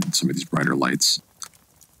putting in some of these brighter lights.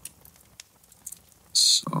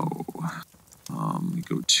 So, we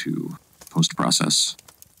go to post-process.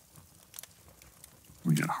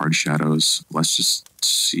 We got hard shadows. Let's just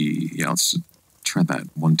see. Yeah, let's try that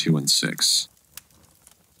 1, 2, and 6.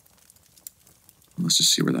 Let's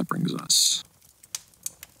just see where that brings us.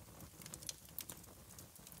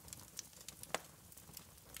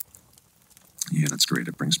 Yeah, that's great.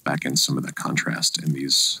 It brings back in some of that contrast in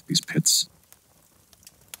these pits.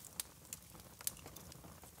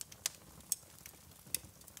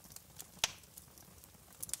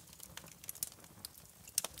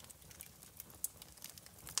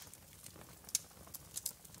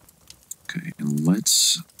 Okay, and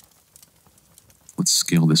let's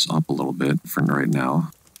scale this up a little bit for right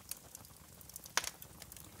now.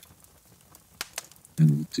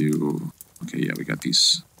 And we'll do, okay, yeah, we got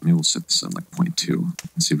these. Maybe we'll set this on like 0.2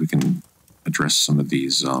 and see if we can address some of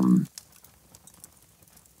these, whatchamacallit,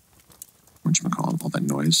 all that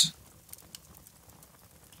noise.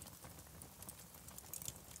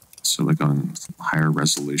 So like on higher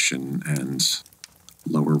resolution and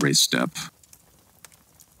lower rate step.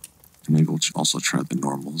 And maybe we'll also try the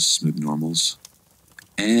normals, smooth normals.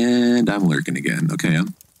 And I'm lurking again. Okay,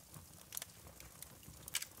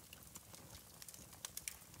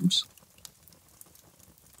 oops.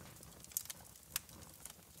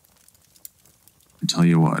 I tell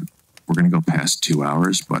you what, we're going to go past 2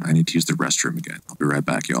 hours, but I need to use the restroom again. I'll be right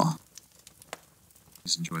back, y'all.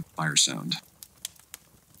 Please enjoy the fire sound.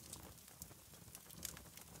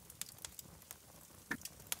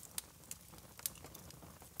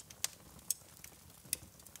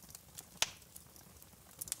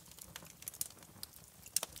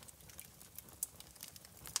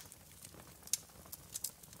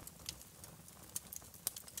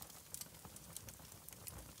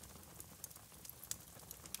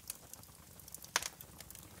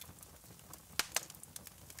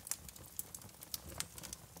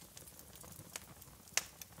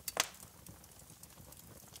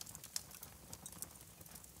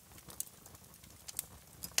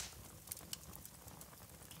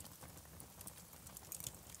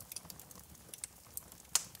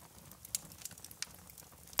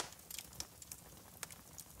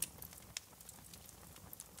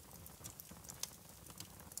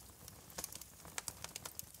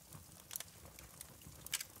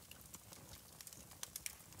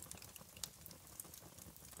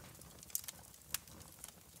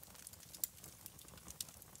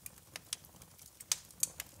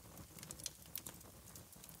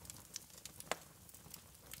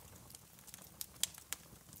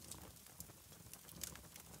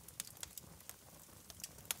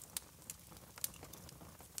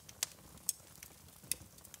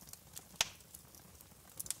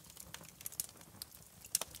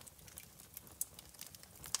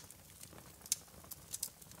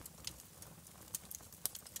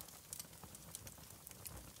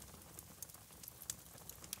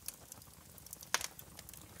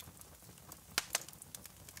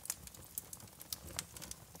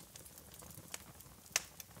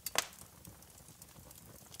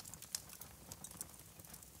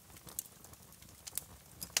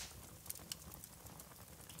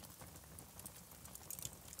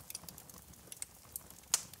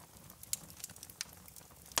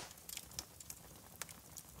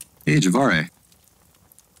 Hey, Javare.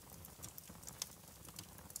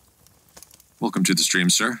 Welcome to the stream,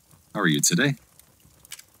 sir. How are you today?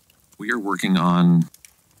 We are working on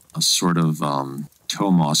a sort of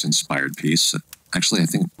toe moss inspired piece. Actually, I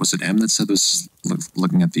think, was it M that said this,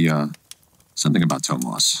 looking at the, something about toe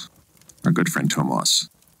moss. Our good friend toe moss.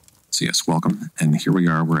 So yes, welcome. And here we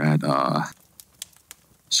are, we're at,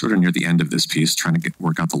 sort of near the end of this piece, trying to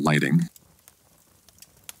work out the lighting.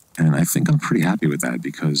 And I think I'm pretty happy with that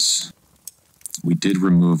because we did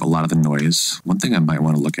remove a lot of the noise. One thing I might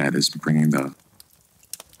want to look at is bringing the,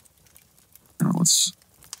 let's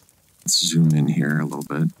zoom in here a little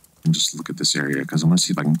bit and just look at this area because I want to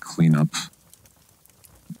see if I can clean up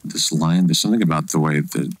this line. There's something about the way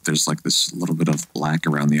that there's like this little bit of black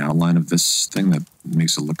around the outline of this thing that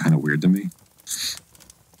makes it look kind of weird to me.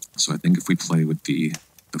 So I think if we play with the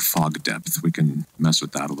fog depth, we can mess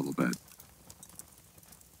with that a little bit.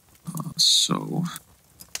 So,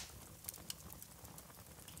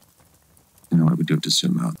 you know what, we do have to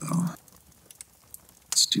zoom out though.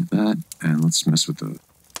 Let's do that, and let's mess with the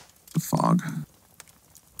fog.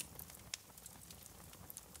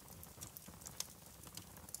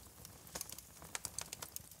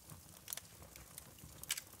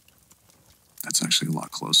 That's actually a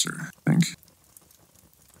lot closer, I think.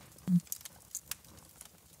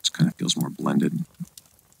 Just kind of feels more blended.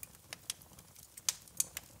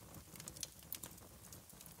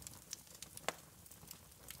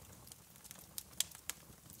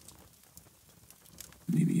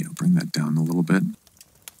 Maybe I'll bring that down a little bit.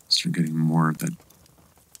 So you're getting more of that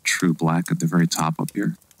true black at the very top up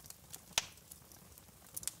here.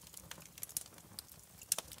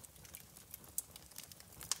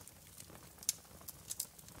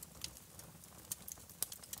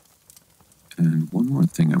 And one more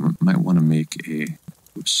thing, I might want to make a,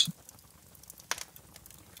 oops.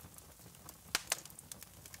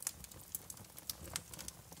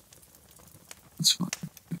 That's fine.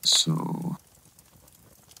 So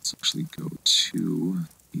let's actually go to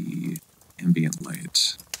the ambient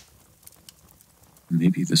light.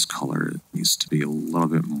 Maybe this color needs to be a little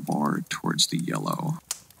bit more towards the yellow.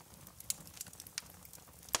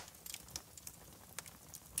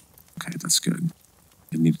 Okay, that's good.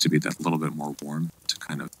 It needs to be that little bit more warm to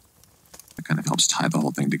kind of, it kind of helps tie the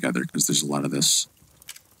whole thing together because there's a lot of this.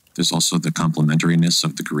 There's also the complementariness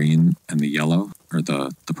of the green and the yellow, or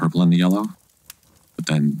the purple and the yellow. But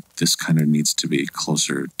then this kind of needs to be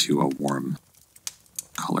closer to a warm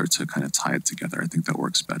color to kind of tie it together. I think that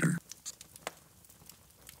works better.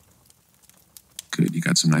 Good, you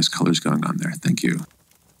got some nice colors going on there. Thank you.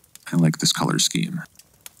 I like this color scheme.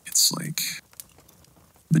 It's like,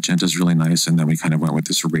 magenta's really nice, and then we kind of went with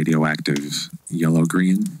this radioactive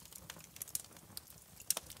yellow-green.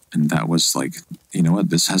 And that was like, you know what,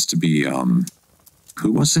 this has to be,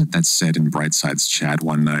 who was it that said in Brightside's chat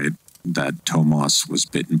one night that toe moss was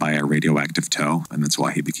bitten by a radioactive toe, and that's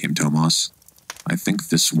why he became toe moss? I think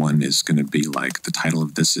this one is going to be like, the title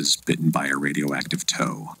of this is Bitten by a Radioactive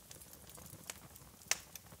Toe.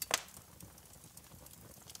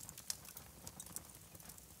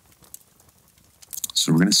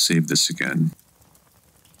 So we're going to save this again.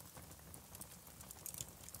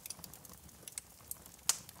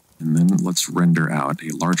 And then let's render out a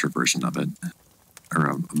larger version of it, or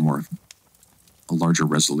a larger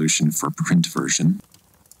resolution for print version.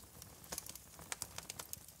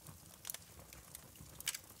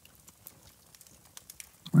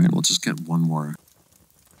 All right, we'll just get one more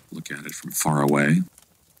look at it from far away.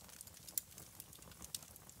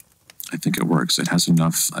 I think it works. It has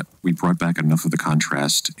enough, we brought back enough of the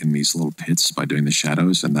contrast in these little pits by doing the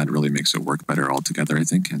shadows, and that really makes it work better altogether, I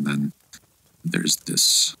think. And then there's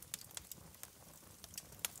this.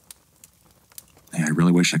 Yeah, I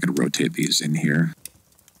really wish I could rotate these in here.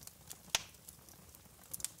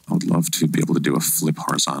 I would love to be able to do a flip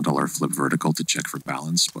horizontal or flip vertical to check for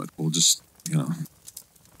balance, but we'll just, you know,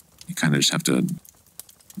 you kind of just have to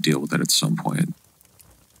deal with it at some point.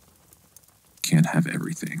 Can't have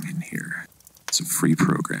everything in here. It's a free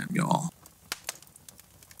program, y'all.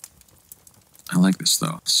 I like this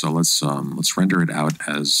though. So let's render it out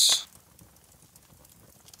as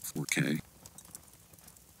 4K.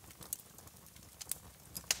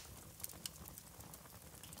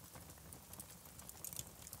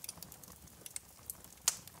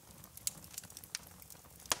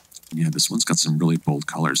 Yeah, this one's got some really bold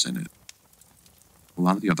colors in it. A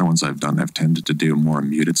lot of the other ones I've done, I've tended to do more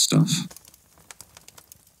muted stuff.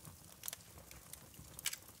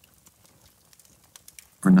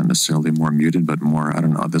 Or not necessarily more muted, but more, I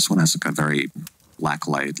don't know, this one has like a very black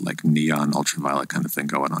light, like neon, ultraviolet kind of thing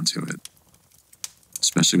going on to it.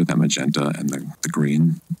 especially with that magenta and the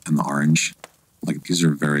green and the orange. Like, these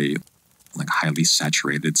are very, like, highly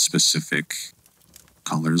saturated, specific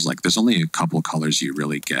colors. Like, there's only a couple colors you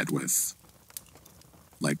really get with,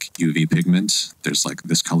 like, UV pigment. There's, like,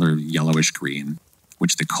 this color, yellowish green,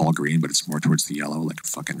 which they call green, but it's more towards the yellow, like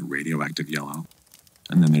fucking radioactive yellow.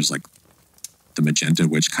 And then there's, like, the magenta,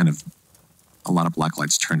 which kind of, a lot of black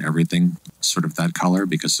lights turn everything sort of that color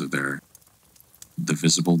because of the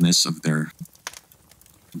visibleness of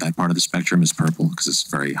that part of the spectrum is purple because it's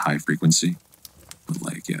very high frequency. But,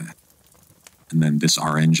 like, yeah. And then this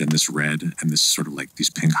orange and this red and this sort of, like, these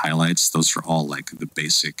pink highlights, those are all, like, the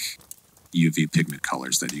basic UV pigment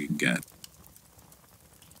colors that you can get.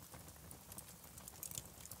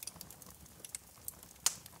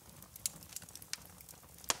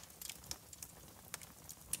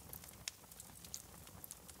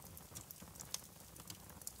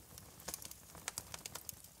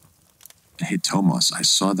 Hey, Tomas, I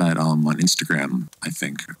saw that on Instagram, I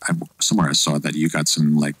think. Somewhere I saw that you got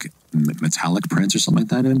some, like, metallic prints or something like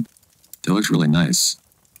that in. They look really nice.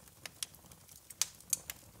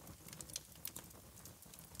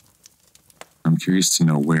 I'm curious to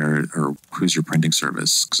know where or who's your printing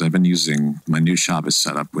service, because I've been using, my new shop is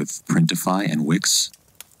set up with Printify and Wix.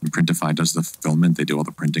 And Printify does the fulfillment, they do all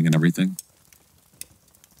the printing and everything.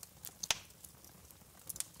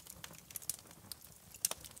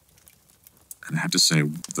 And I have to say,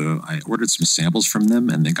 I ordered some samples from them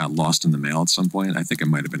and they got lost in the mail at some point. I think it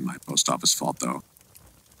might have been my post office fault though.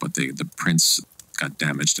 But the prints got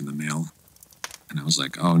damaged in the mail. And I was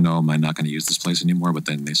like, oh no, am I not going to use this place anymore? But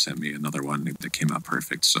then they sent me another one that came out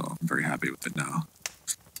perfect, so I'm very happy with it now.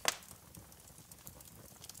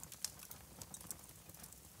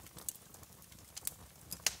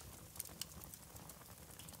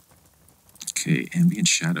 Okay, ambient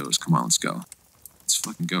shadows. Come on, let's go. Let's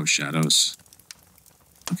fucking go, shadows.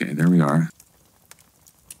 Okay, there we are.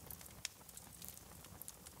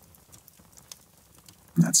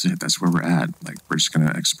 And that's it. That's where we're at. Like, we're just going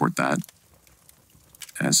to export that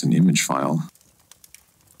as an image file.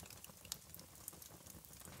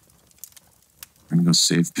 I'm going to go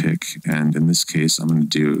save pic, and in this case, I'm going to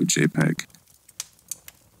do JPEG.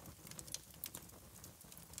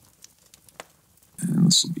 And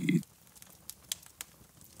this will be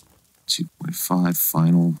 2.5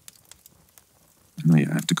 final. And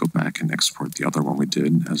yeah, I have to go back and export the other one we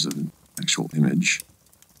did as an actual image.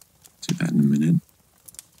 Do that in a minute.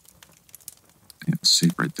 Yeah,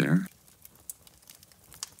 save right there.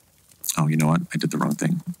 Oh, you know what? I did the wrong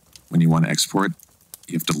thing. When you want to export,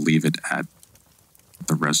 you have to leave it at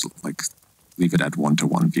leave it at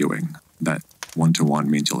 1:1 viewing. That 1:1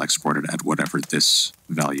 means you'll export it at whatever this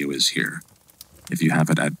value is here. If you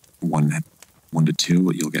have it at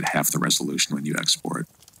 1:2, you'll get half the resolution when you export.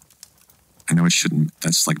 I know it shouldn't,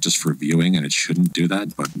 that's like just for viewing and it shouldn't do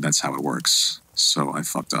that, but that's how it works. So I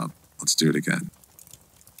fucked up. Let's do it again.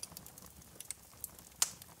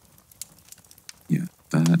 Yeah,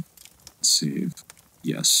 that, save,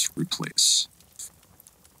 yes, replace.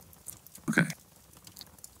 Okay.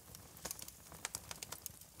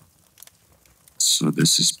 So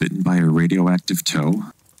this is bitten by a radioactive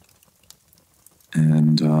toe.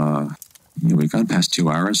 And, yeah, we've gone past 2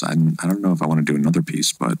 hours. I don't know if I want to do another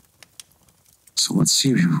piece, but... So let's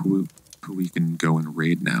see who we can go and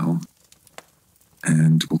raid now.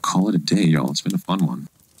 And we'll call it a day, y'all. It's been a fun one.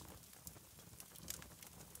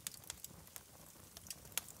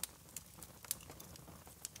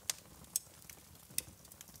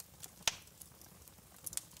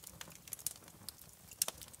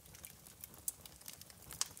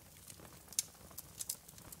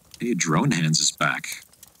 Hey, Drone Hands is back.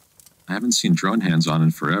 I haven't seen Drone Hands on in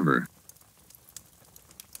forever.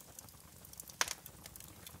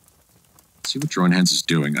 See what Drone Hands is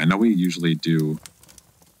doing. I know we usually do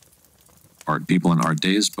art people and art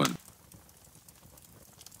days, but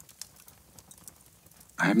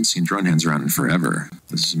I haven't seen Drone Hands around in forever.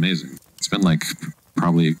 This is amazing. It's been like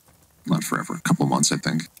probably not forever, a couple months, I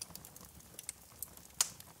think.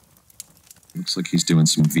 Looks like he's doing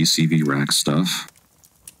some VCV rack stuff,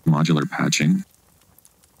 modular patching.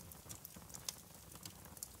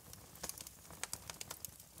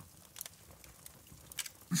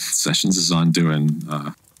 Sessions is on doing,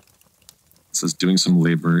 it says doing some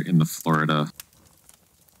labor in the Florida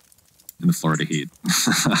heat.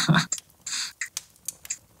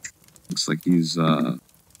 Looks like he's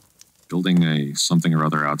building something or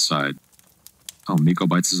other outside. Oh, Miko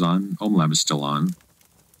Bites is on. OhmLab is still on.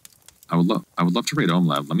 I would love to raid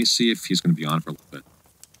OhmLab. Let me see if he's going to be on for a little bit.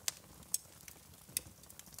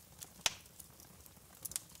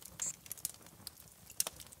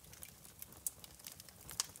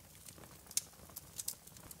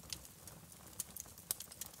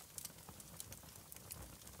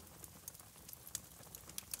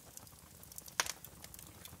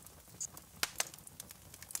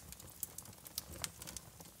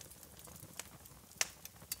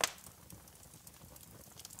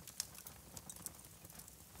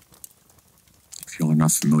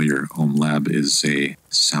 not familiar, Ohm Lab is a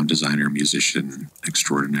sound designer, musician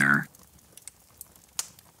extraordinaire.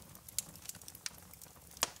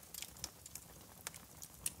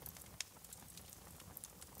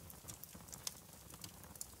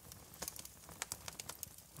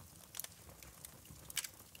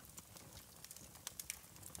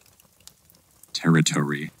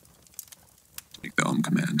 Territory to make the Ohm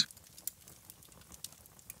command.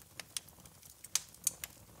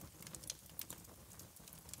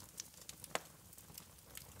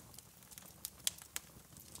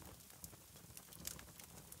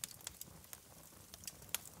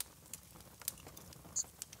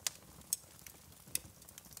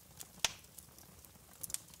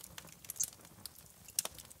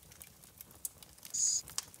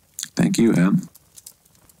 Thank you, Em.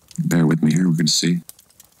 Bear with me here, we're going to see.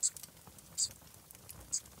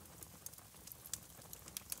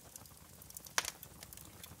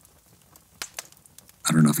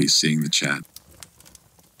 I don't know if he's seeing the chat.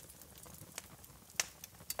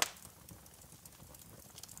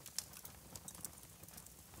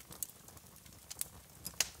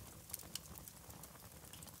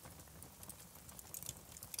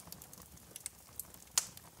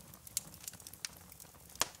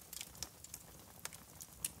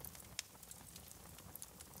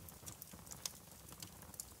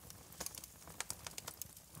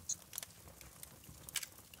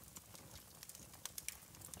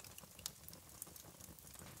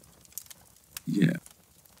 Yeah.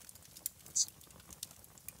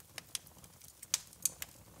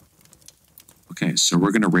 Okay, so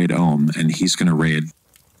we're going to raid Ohm, and he's going to raid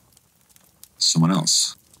someone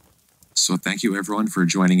else. So thank you, everyone, for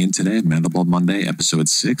joining in today. Mandelbulb Monday, episode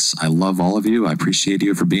 6. I love all of you. I appreciate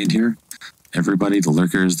you for being here. Everybody, the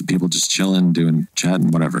lurkers, the people just chilling, doing chat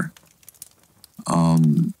and whatever.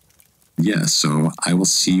 Yeah, so I will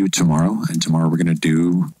see you tomorrow, and tomorrow we're going to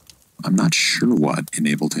do, I'm not sure what, in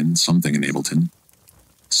Ableton, something in Ableton.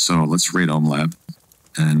 So let's raid Ohm Lab,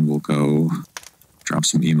 and we'll go drop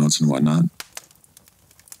some emotes and whatnot.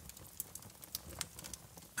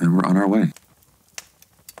 And we're on our way.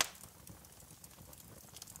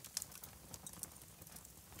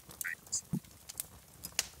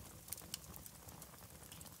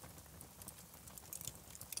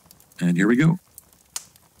 And here we go.